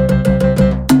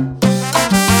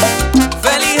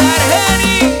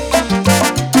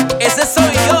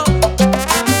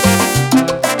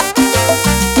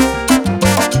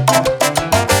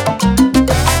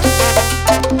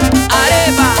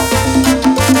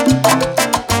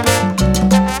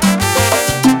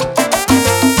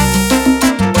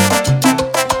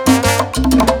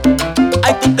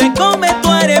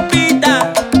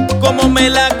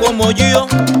 Yo,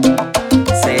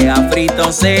 sea frita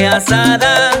o sea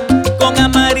asada, con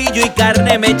amarillo y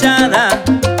carne mechada,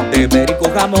 de perico,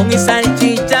 jamón y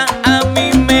salchicha. A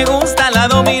mí me gusta la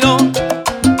dominó,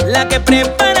 la que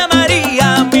prepara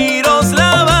María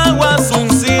Miroslava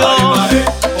Asunción.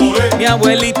 Mi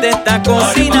abuelita está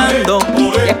cocinando,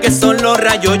 y es que son los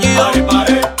rayollos.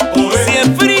 Si es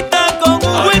frita con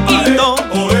un huequito,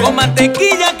 con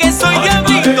mantequilla que soy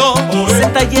diablito, se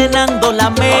está llenando la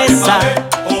mesa.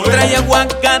 Trae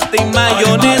aguacate y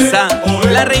mayonesa,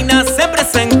 la reina se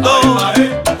presentó,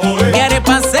 mi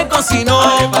arepa se cocinó,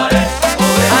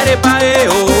 arepa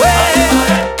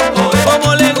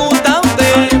como le gusta a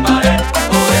usted,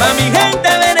 pa' mi gente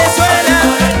de Venezuela,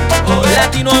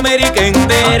 Latinoamérica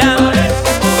entera,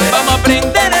 vamos a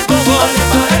prender el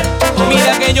fogón,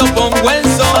 mira que yo pongo el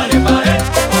sol,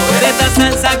 de esta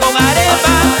salsa con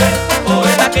arepa,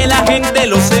 pa' que la gente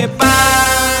lo sepa.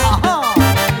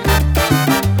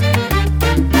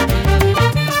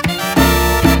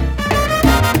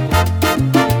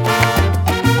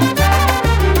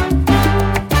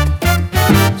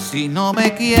 Si no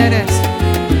me quieres,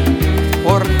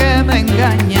 ¿por qué me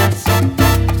engañas?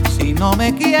 Si no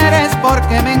me quieres, ¿por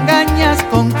qué me engañas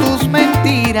con tus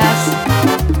mentiras?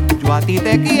 Yo a ti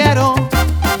te quiero,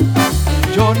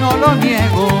 yo no lo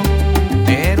niego,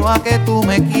 pero a que tú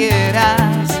me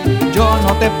quieras, yo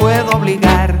no te puedo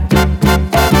obligar.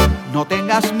 No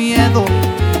tengas miedo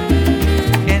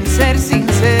en ser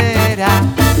sincera,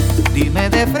 dime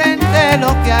de frente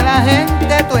lo que a la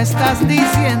gente tú estás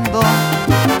diciendo.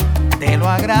 Te lo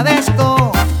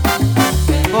agradezco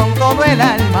con todo el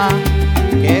alma,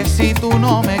 que si tú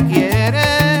no me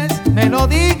quieres, me lo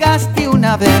digas de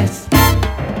una vez.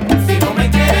 Si no me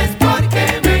quieres, ¿por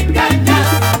qué me engañas?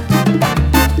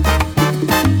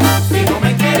 Si no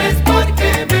me quieres, ¿por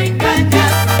qué me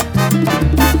engañas?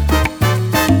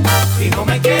 Si no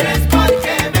me quieres, ¿por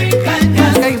qué me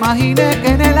engañas? Que imaginé que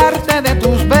en el arte de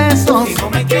tus besos, si no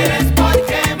me quieres, ¿por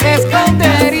qué me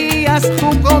esconderías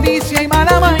tu codicia y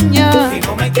mala maña. Si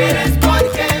no me quieres,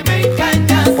 ¿por qué me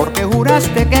engañas? Porque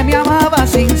juraste que me amabas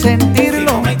sin sentirlo. Si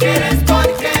no me quieres, ¿por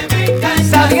qué me engañas?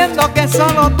 Sabiendo que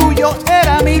solo tuyo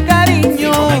era mi cariño. Si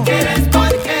no me quieres, ¿por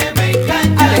qué me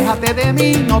engañas? Aléjate de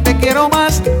mí, no te quiero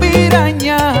más,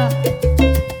 piraña.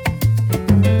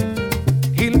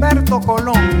 Gilberto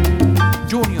Colón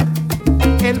Jr.,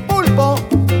 el pulpo.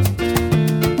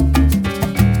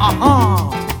 Ajá.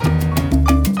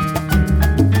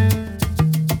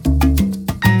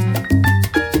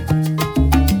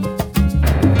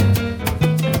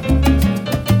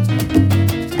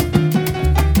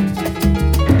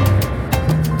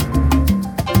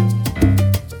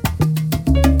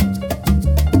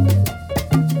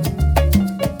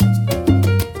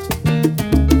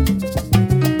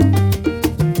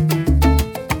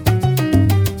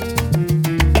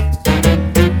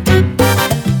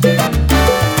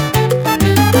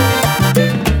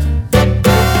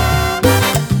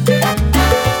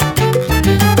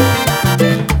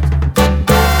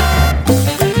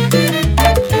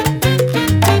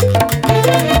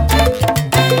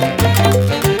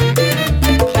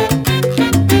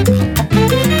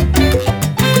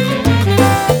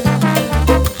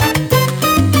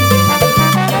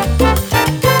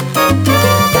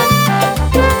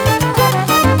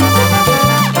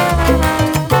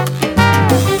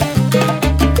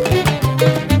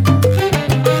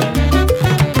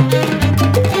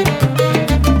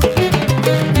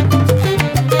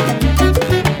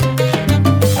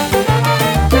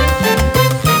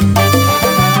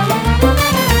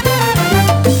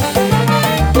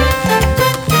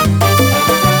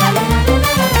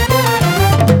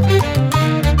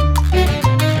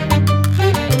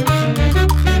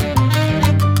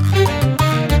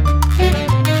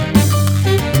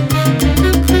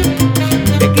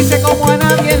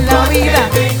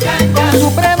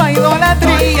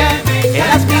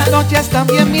 noches,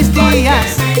 también mis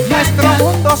días. Nuestro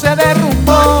mundo se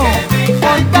derrumbó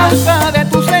por causa de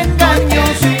tus engaños.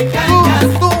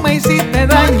 Tú me hiciste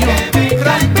daño,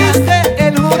 rompiste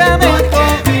el juramento,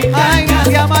 ay,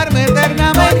 de amarme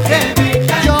eternamente.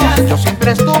 Yo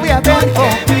siempre estuve atento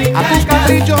a tus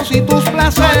caprichos y tus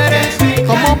placeres.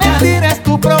 Como mentir es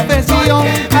tu profesión,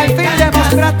 al fin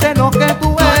demostraste lo que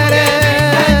tú eres.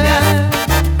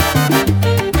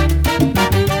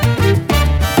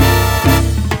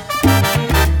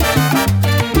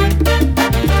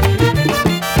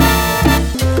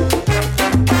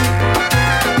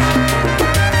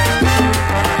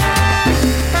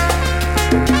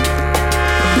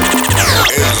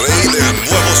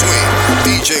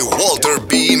 DJ Walter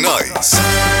B. Nice.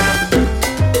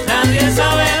 Nadie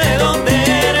sabe de dónde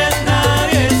eres,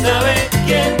 nadie sabe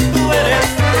quién tú eres.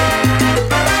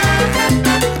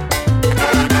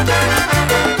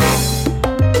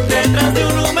 Detrás de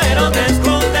un número te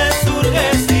escondes,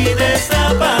 surges y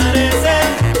desapareces.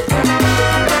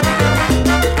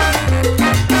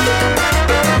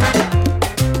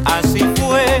 Así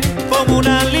fue como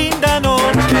una linda noche.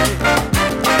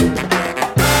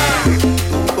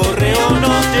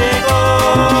 Nos llegó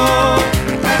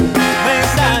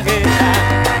mensaje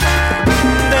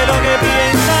de lo que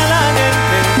piensa la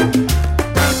gente.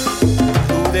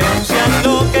 Tú denuncias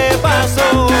lo que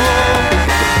pasó.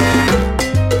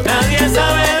 Nadie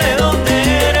sabe de dónde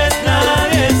eres,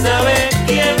 nadie sabe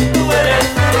quién tú eres.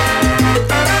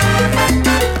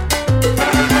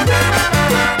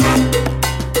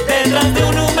 Detrás de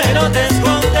un número te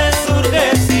escondes,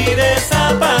 surges y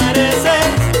desapareces.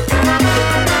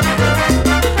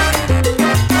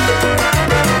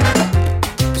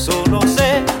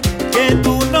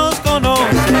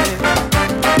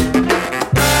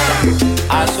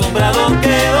 Asombrado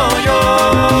quedo yo,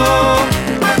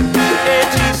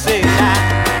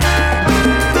 hechicera.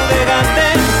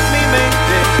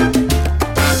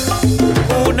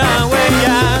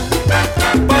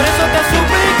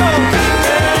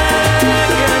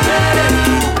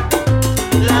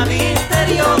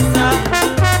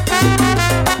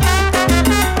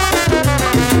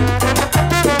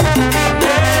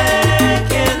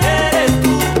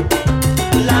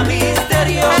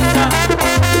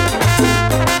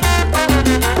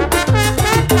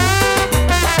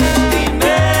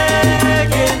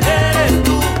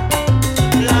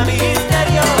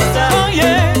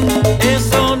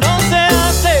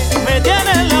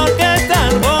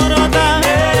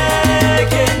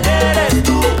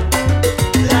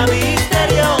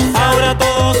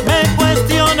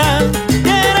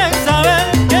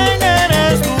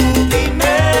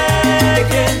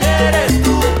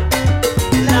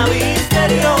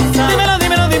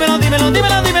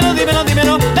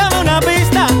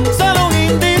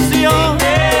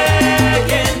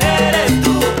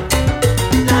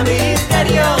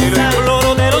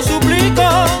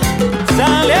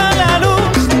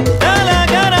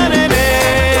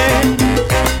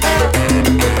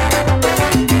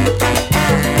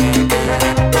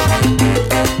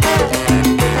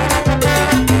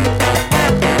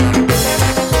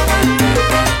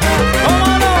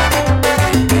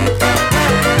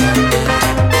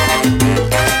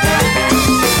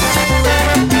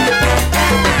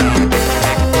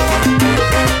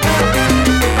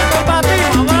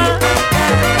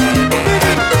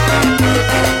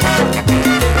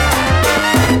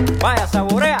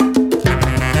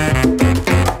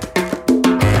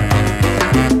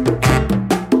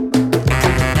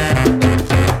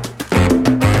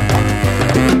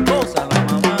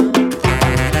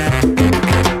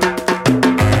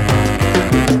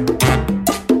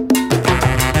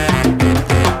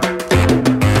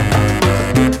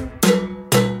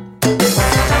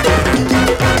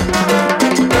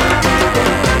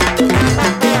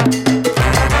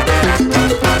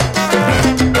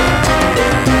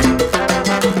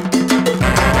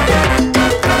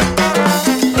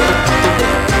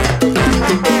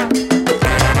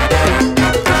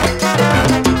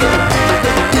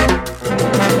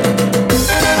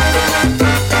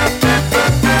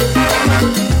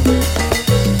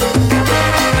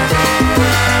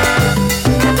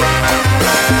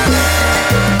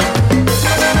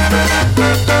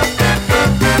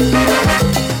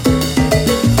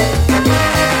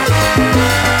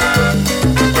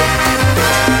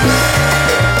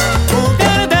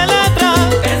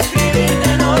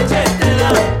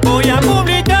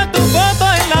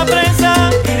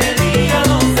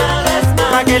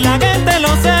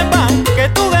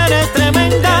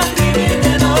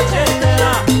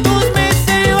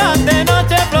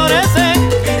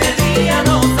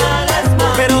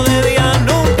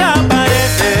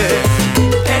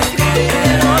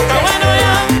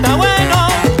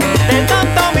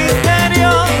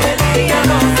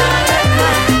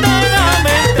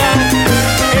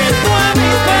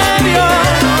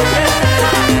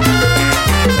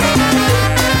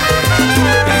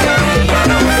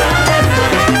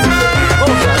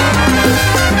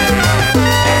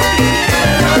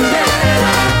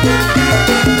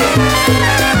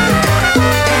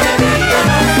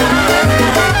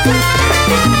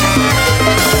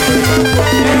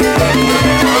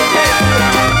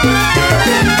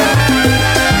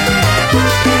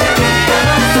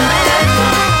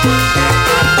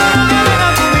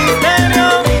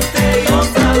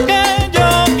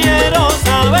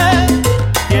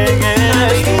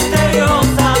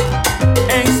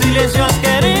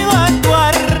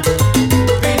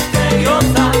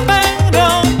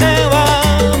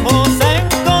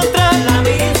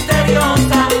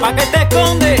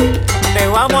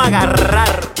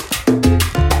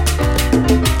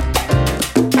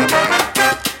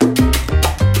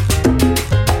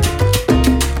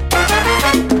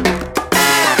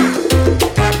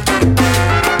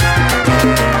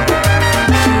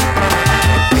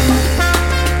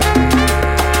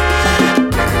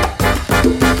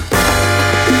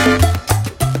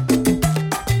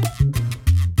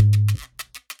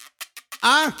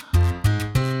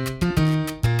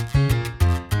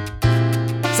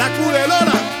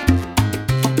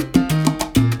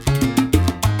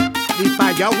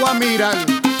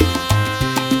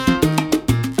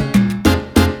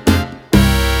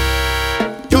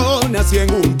 Yo nací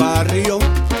en un barrio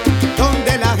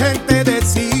donde la gente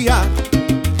decía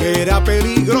que era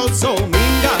peligroso,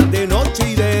 minga de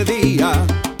noche y de día.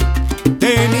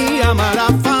 Tenía mala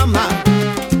fama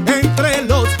entre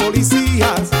los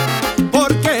policías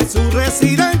porque sus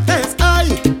residentes,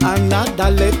 ay, a nada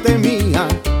le temían.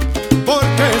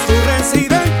 Porque sus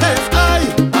residentes, ay,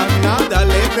 a nada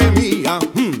le temían.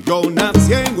 Yo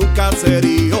nací en un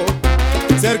caserío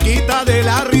cerquita de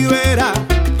la ribera,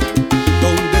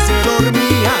 donde se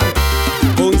dormía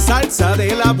con salsa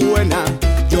de la buena.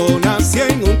 Yo nací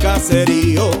en un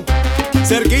caserío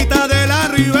cerquita de la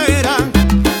ribera,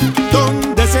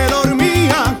 donde se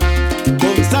dormía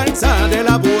con salsa de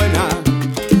la buena.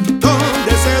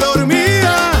 Donde se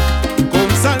dormía con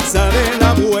salsa de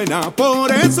la buena.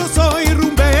 Por eso soy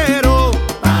rumbero,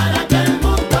 para que el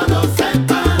mundo lo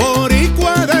sepa.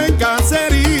 boricua de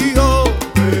caserío,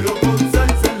 pero con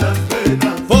salsa en las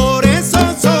venas. por eso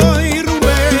soy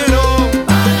rumbero,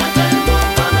 para que el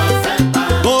mundo lo sepa.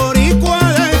 boricua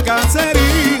de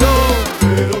caserío,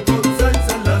 pero con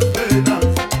salsa en las venas.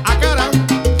 a cara.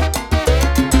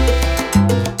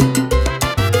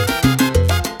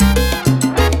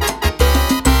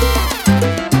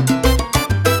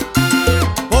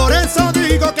 Por eso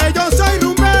digo que yo soy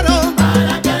rumbero,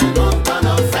 Para que el mundo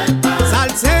lo sepa.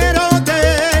 salsero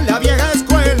de la vieja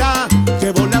escuela,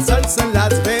 llevo la salsa en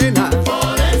las venas.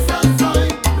 Por eso soy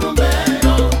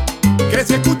rumbero.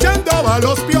 Crecí escuchando a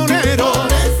los pioneros.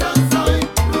 Por eso soy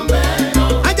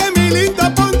rumbero. Allá en mi lindo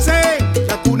Ponce,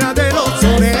 la cuna de los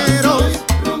soneros,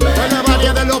 fue la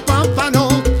varia de los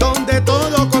pámpanos, donde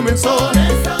todo comenzó.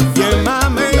 Y en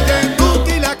Mamey, en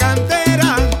Tuki, la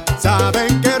cantera,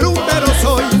 saben que rumbero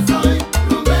soy. Soy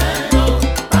rumbero.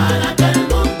 Para que el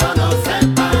mundo lo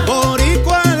sepa.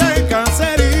 Boricua de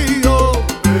caserío,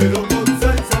 Pero con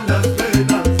salsa en las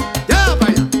venas. ya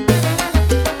vaya.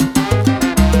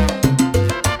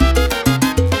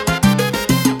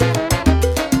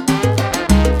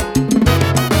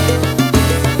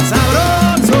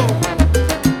 Sabroso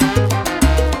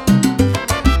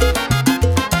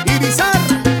y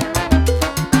bizarro.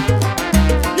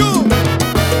 Yo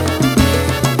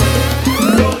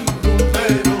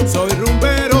soy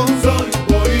rumbero, Soy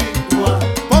boricua.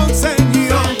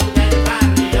 ponceño. Del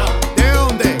barrio. ¿De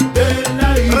dónde? De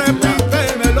la isla.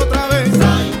 Repítemelo otra vez.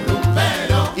 Soy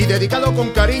rumbero. Y dedicado con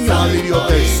cariño a Lirio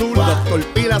del Sur, Doctor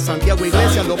Pila, Santiago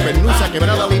Iglesias, López Nusa,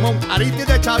 Quebrada Limón, Aristide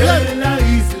De Xavier. la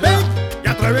isla. Ven y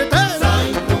atrévete.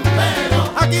 Soy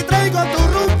rumbero. Aquí traigo tu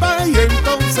rumba y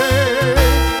entonces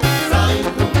Soy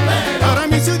rumbero. para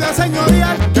mi ciudad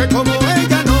señorial, que como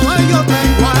ella no hay otra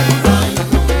igual. Soy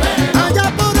rumbero. Allá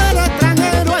por el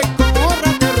extranjero hay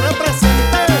corra que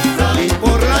represente, y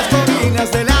por las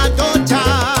colinas de la Tocha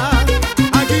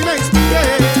aquí me inspiré.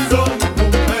 Soy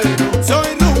rumbero. Soy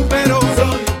rumbero,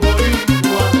 Soy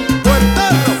boricua. Puerto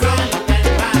Rico, Soy del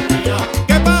barrio.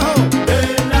 que bajo De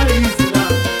la isla.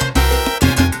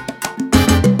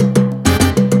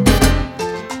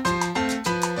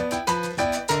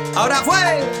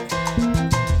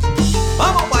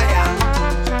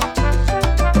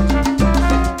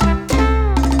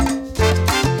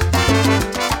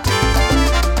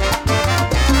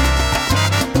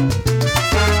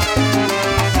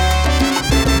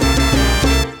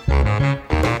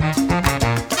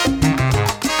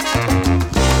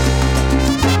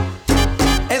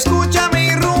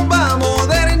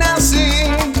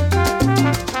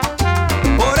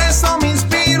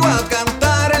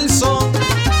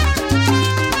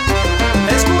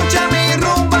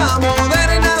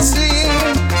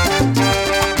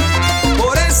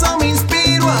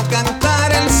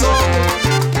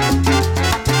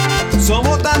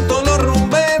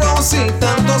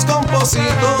 tantos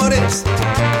compositores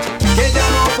que ya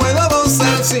no puedo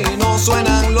gozar si no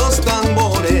suenan los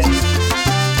tambores.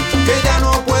 Que ya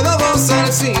no puedo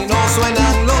gozar si no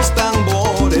suenan los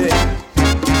tambores.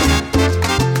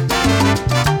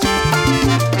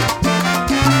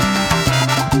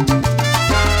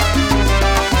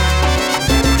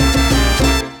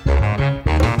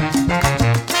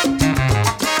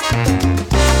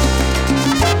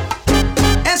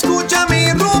 Escucha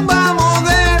mi rumba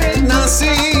moderna, sí.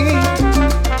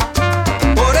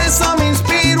 Por eso me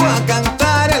inspiro a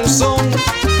cantar el son.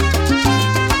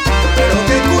 Pero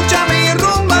que escucha mi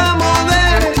rumba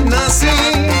moderna, sí.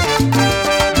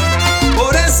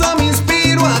 Por eso me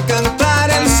inspiro a cantar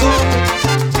el son.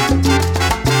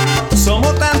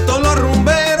 Somos tantos los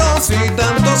rumberos y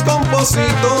tantos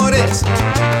compositores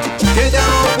que ya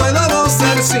no puedo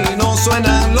gozar si no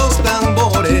suenan los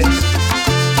tambores.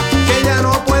 Que ya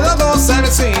no puedo gozar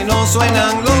si no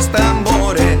suenan los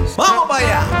tambores. ¡Vamos para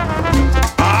allá!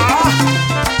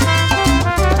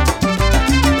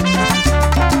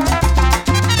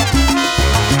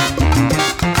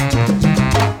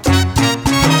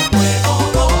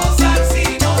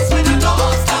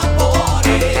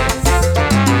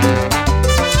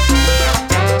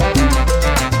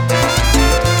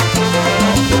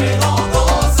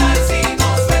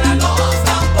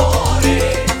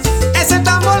 Ese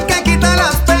tambor que quita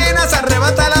las penas,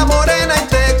 arrebata la morena y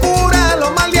te cura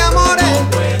los mal de amores. No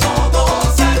puedo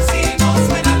gozar si no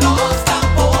suenan los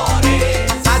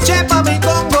tambores. Achepa mi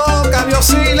congo,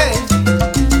 cabiosile,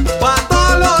 pa'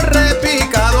 todos los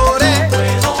repicadores.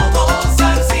 No puedo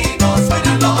gozar si no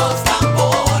suenan los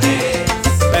tambores.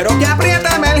 Pero que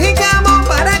apriétame el jícamo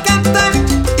para cantar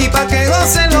y pa' que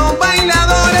gocen los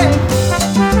bailadores.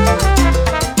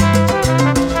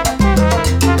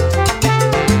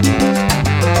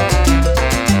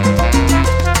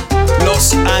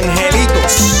 Los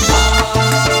angelitos.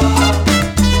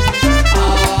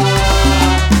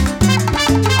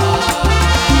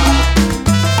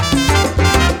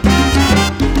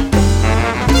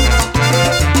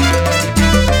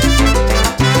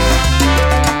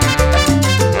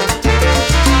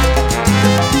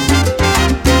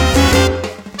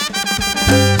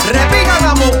 Repica,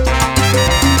 vamos.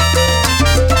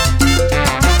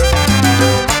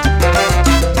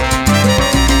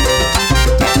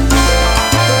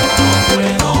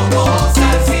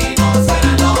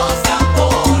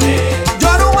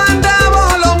 Yo no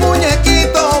mandaba los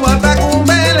muñequitos,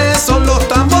 batacumbeles son los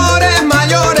tambores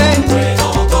mayores.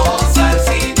 Puedo gozar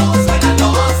si no suenan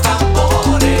los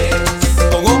tambores.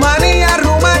 Congo Manía,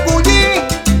 Rumacuyí,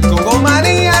 Congo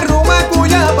Manía,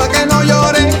 Rumacuyá, pa' que no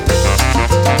lloren.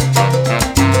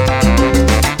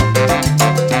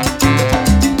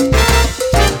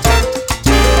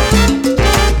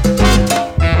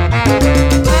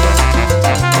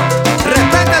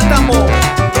 Respeta el tambor.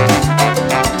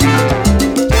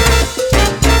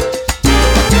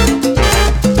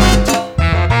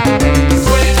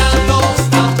 Suenan los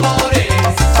tambores.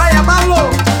 Vaya Pablo,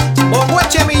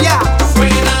 Ogueche Millá.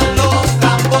 Suenan los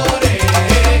tambores.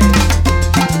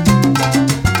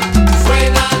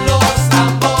 Suenan los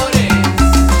tambores.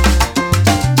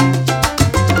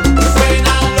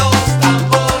 Suenan los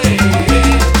tambores.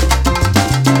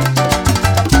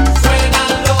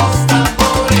 Suenan los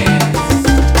tambores.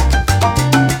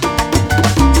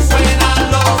 Suenan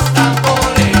los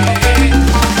tambores.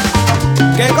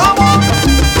 ¿Qué cómo?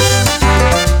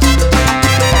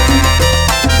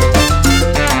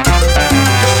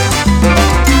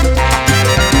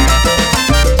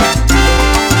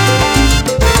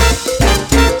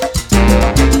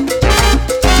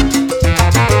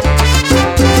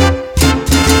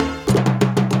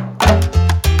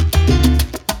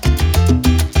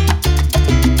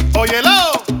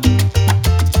 Óyelo,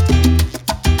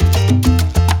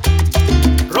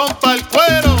 rompa el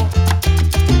cuero.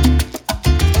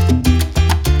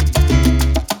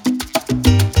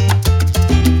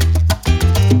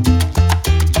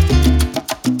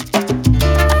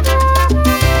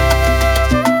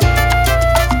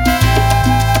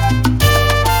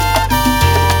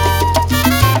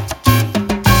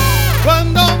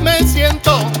 Cuando me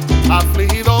siento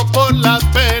afligido por las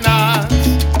penas,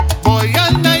 voy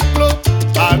al nightclub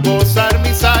a gozar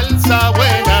mi salsa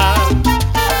buena.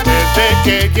 Desde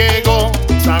que llego,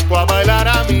 saco a bailar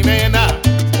a mi nena.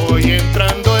 Voy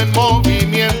entrando en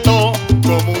movimiento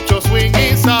con mucho swing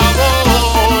y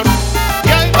sabor. Y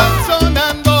ahí van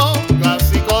sonando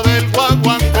clásico del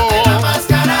guaguancó.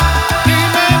 Y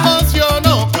me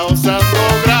emociono causando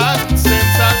gran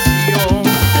sensación.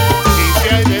 Y si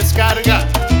hay descarga,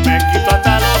 me quito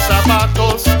hasta los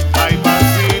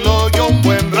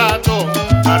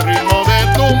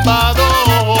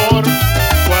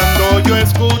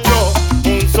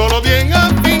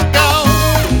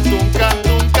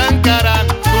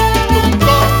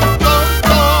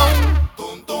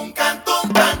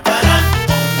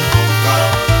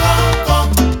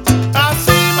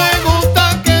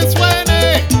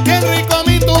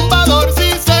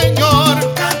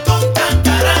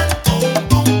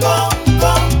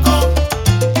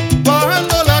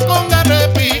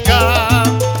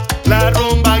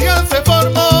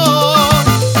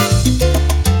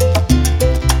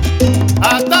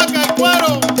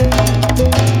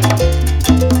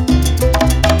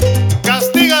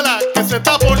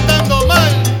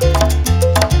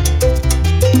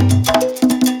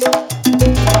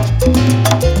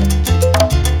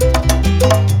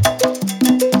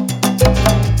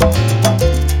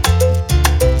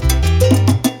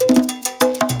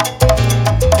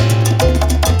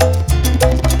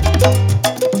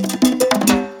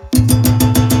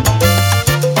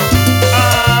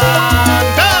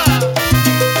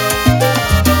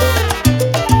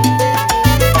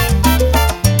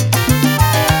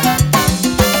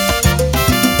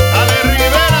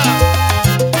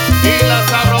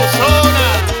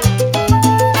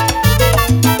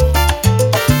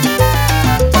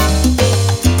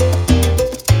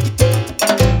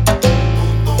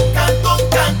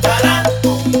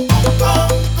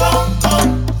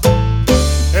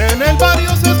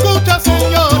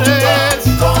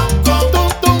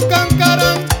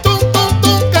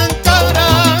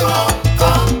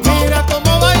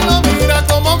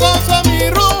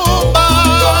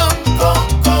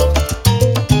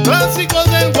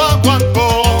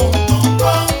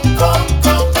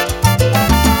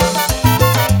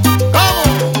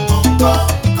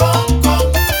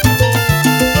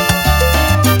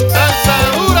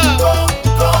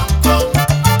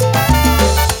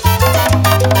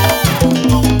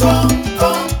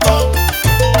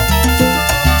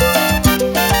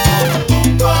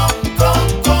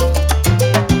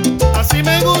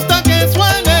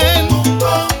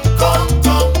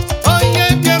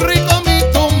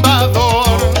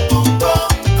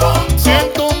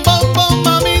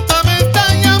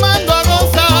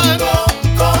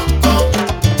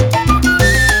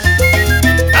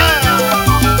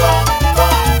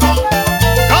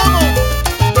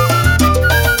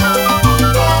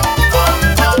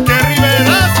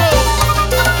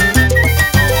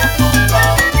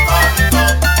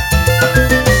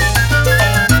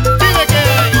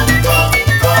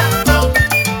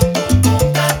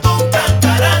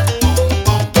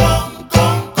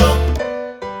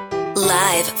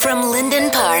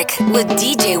with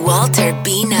DJ Walter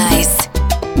Be Nice.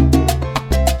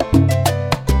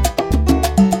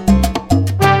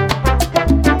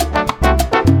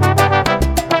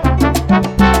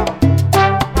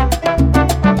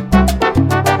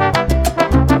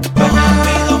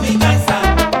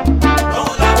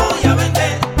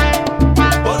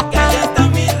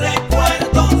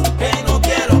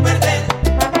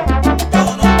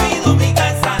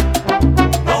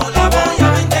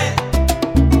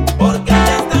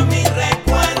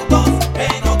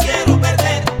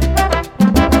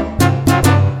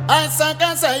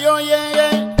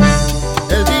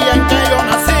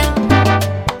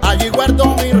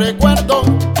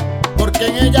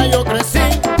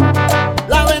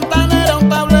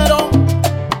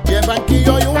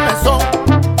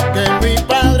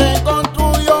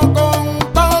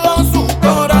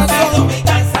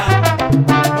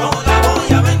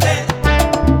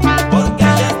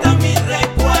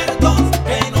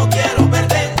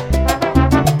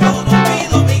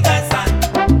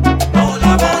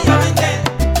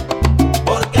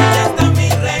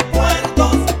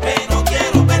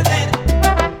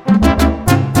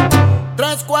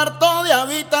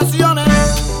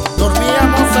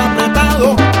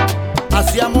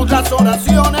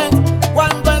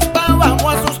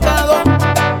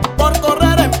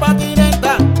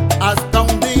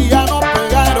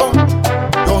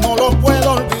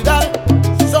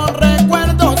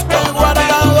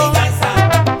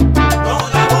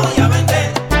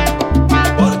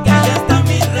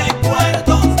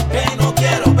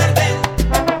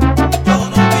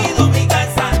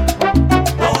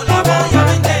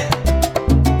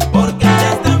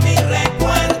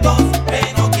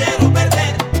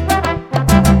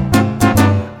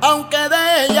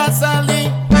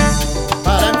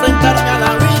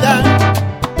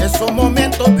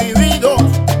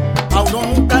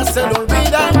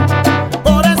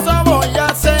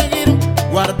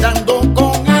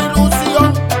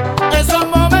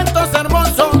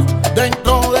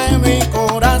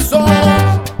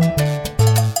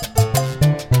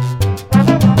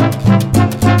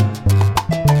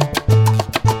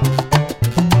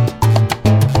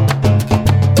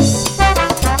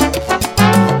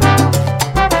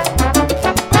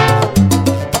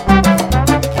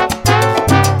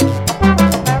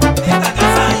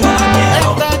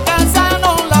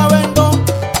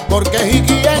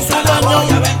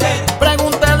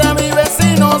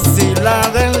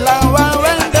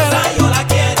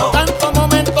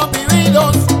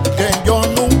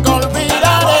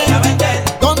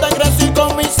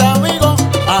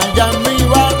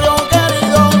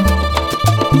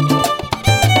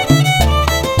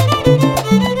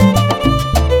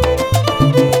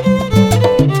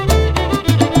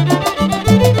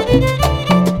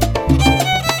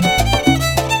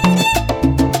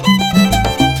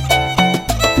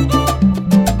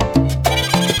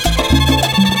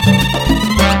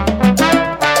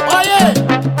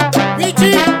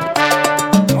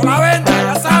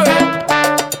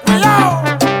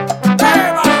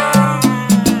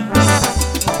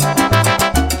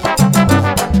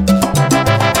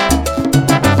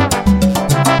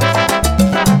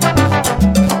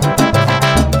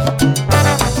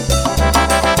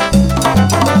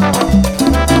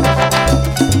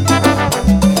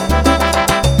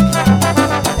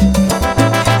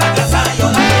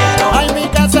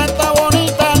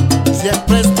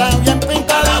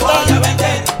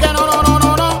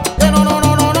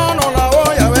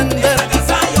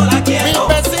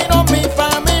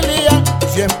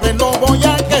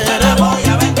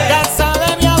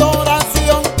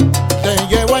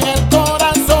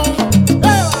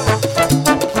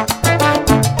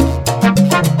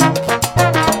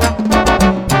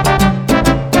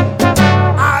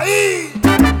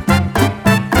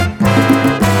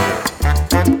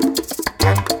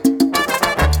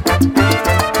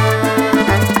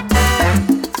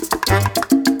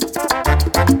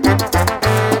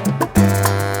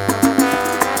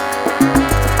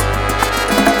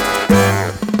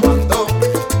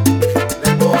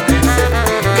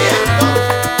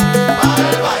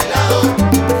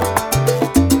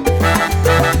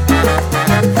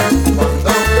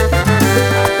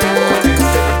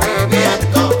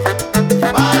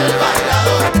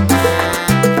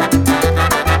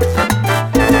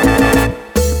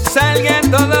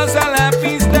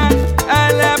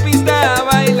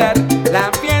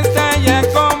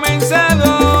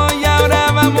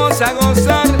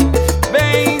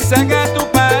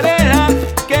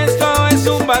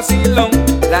 vacilón.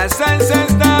 La salsa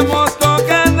estamos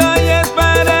tocando y es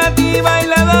para ti,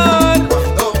 bailador.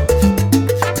 Cuando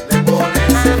le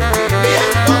pones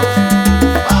sentimiento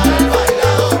al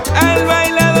bailador. Al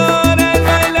bailador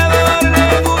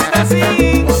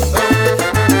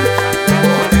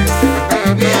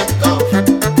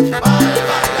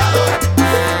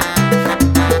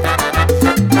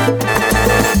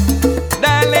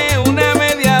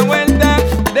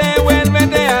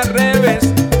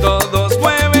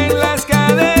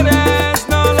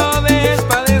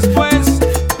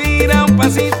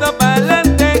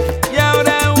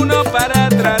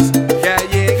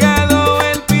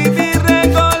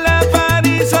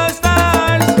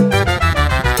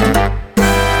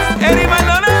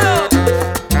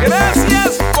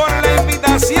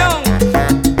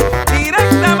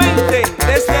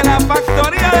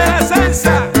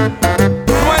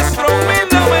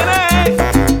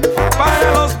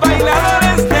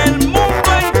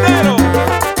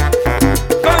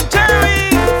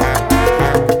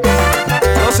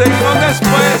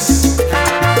después.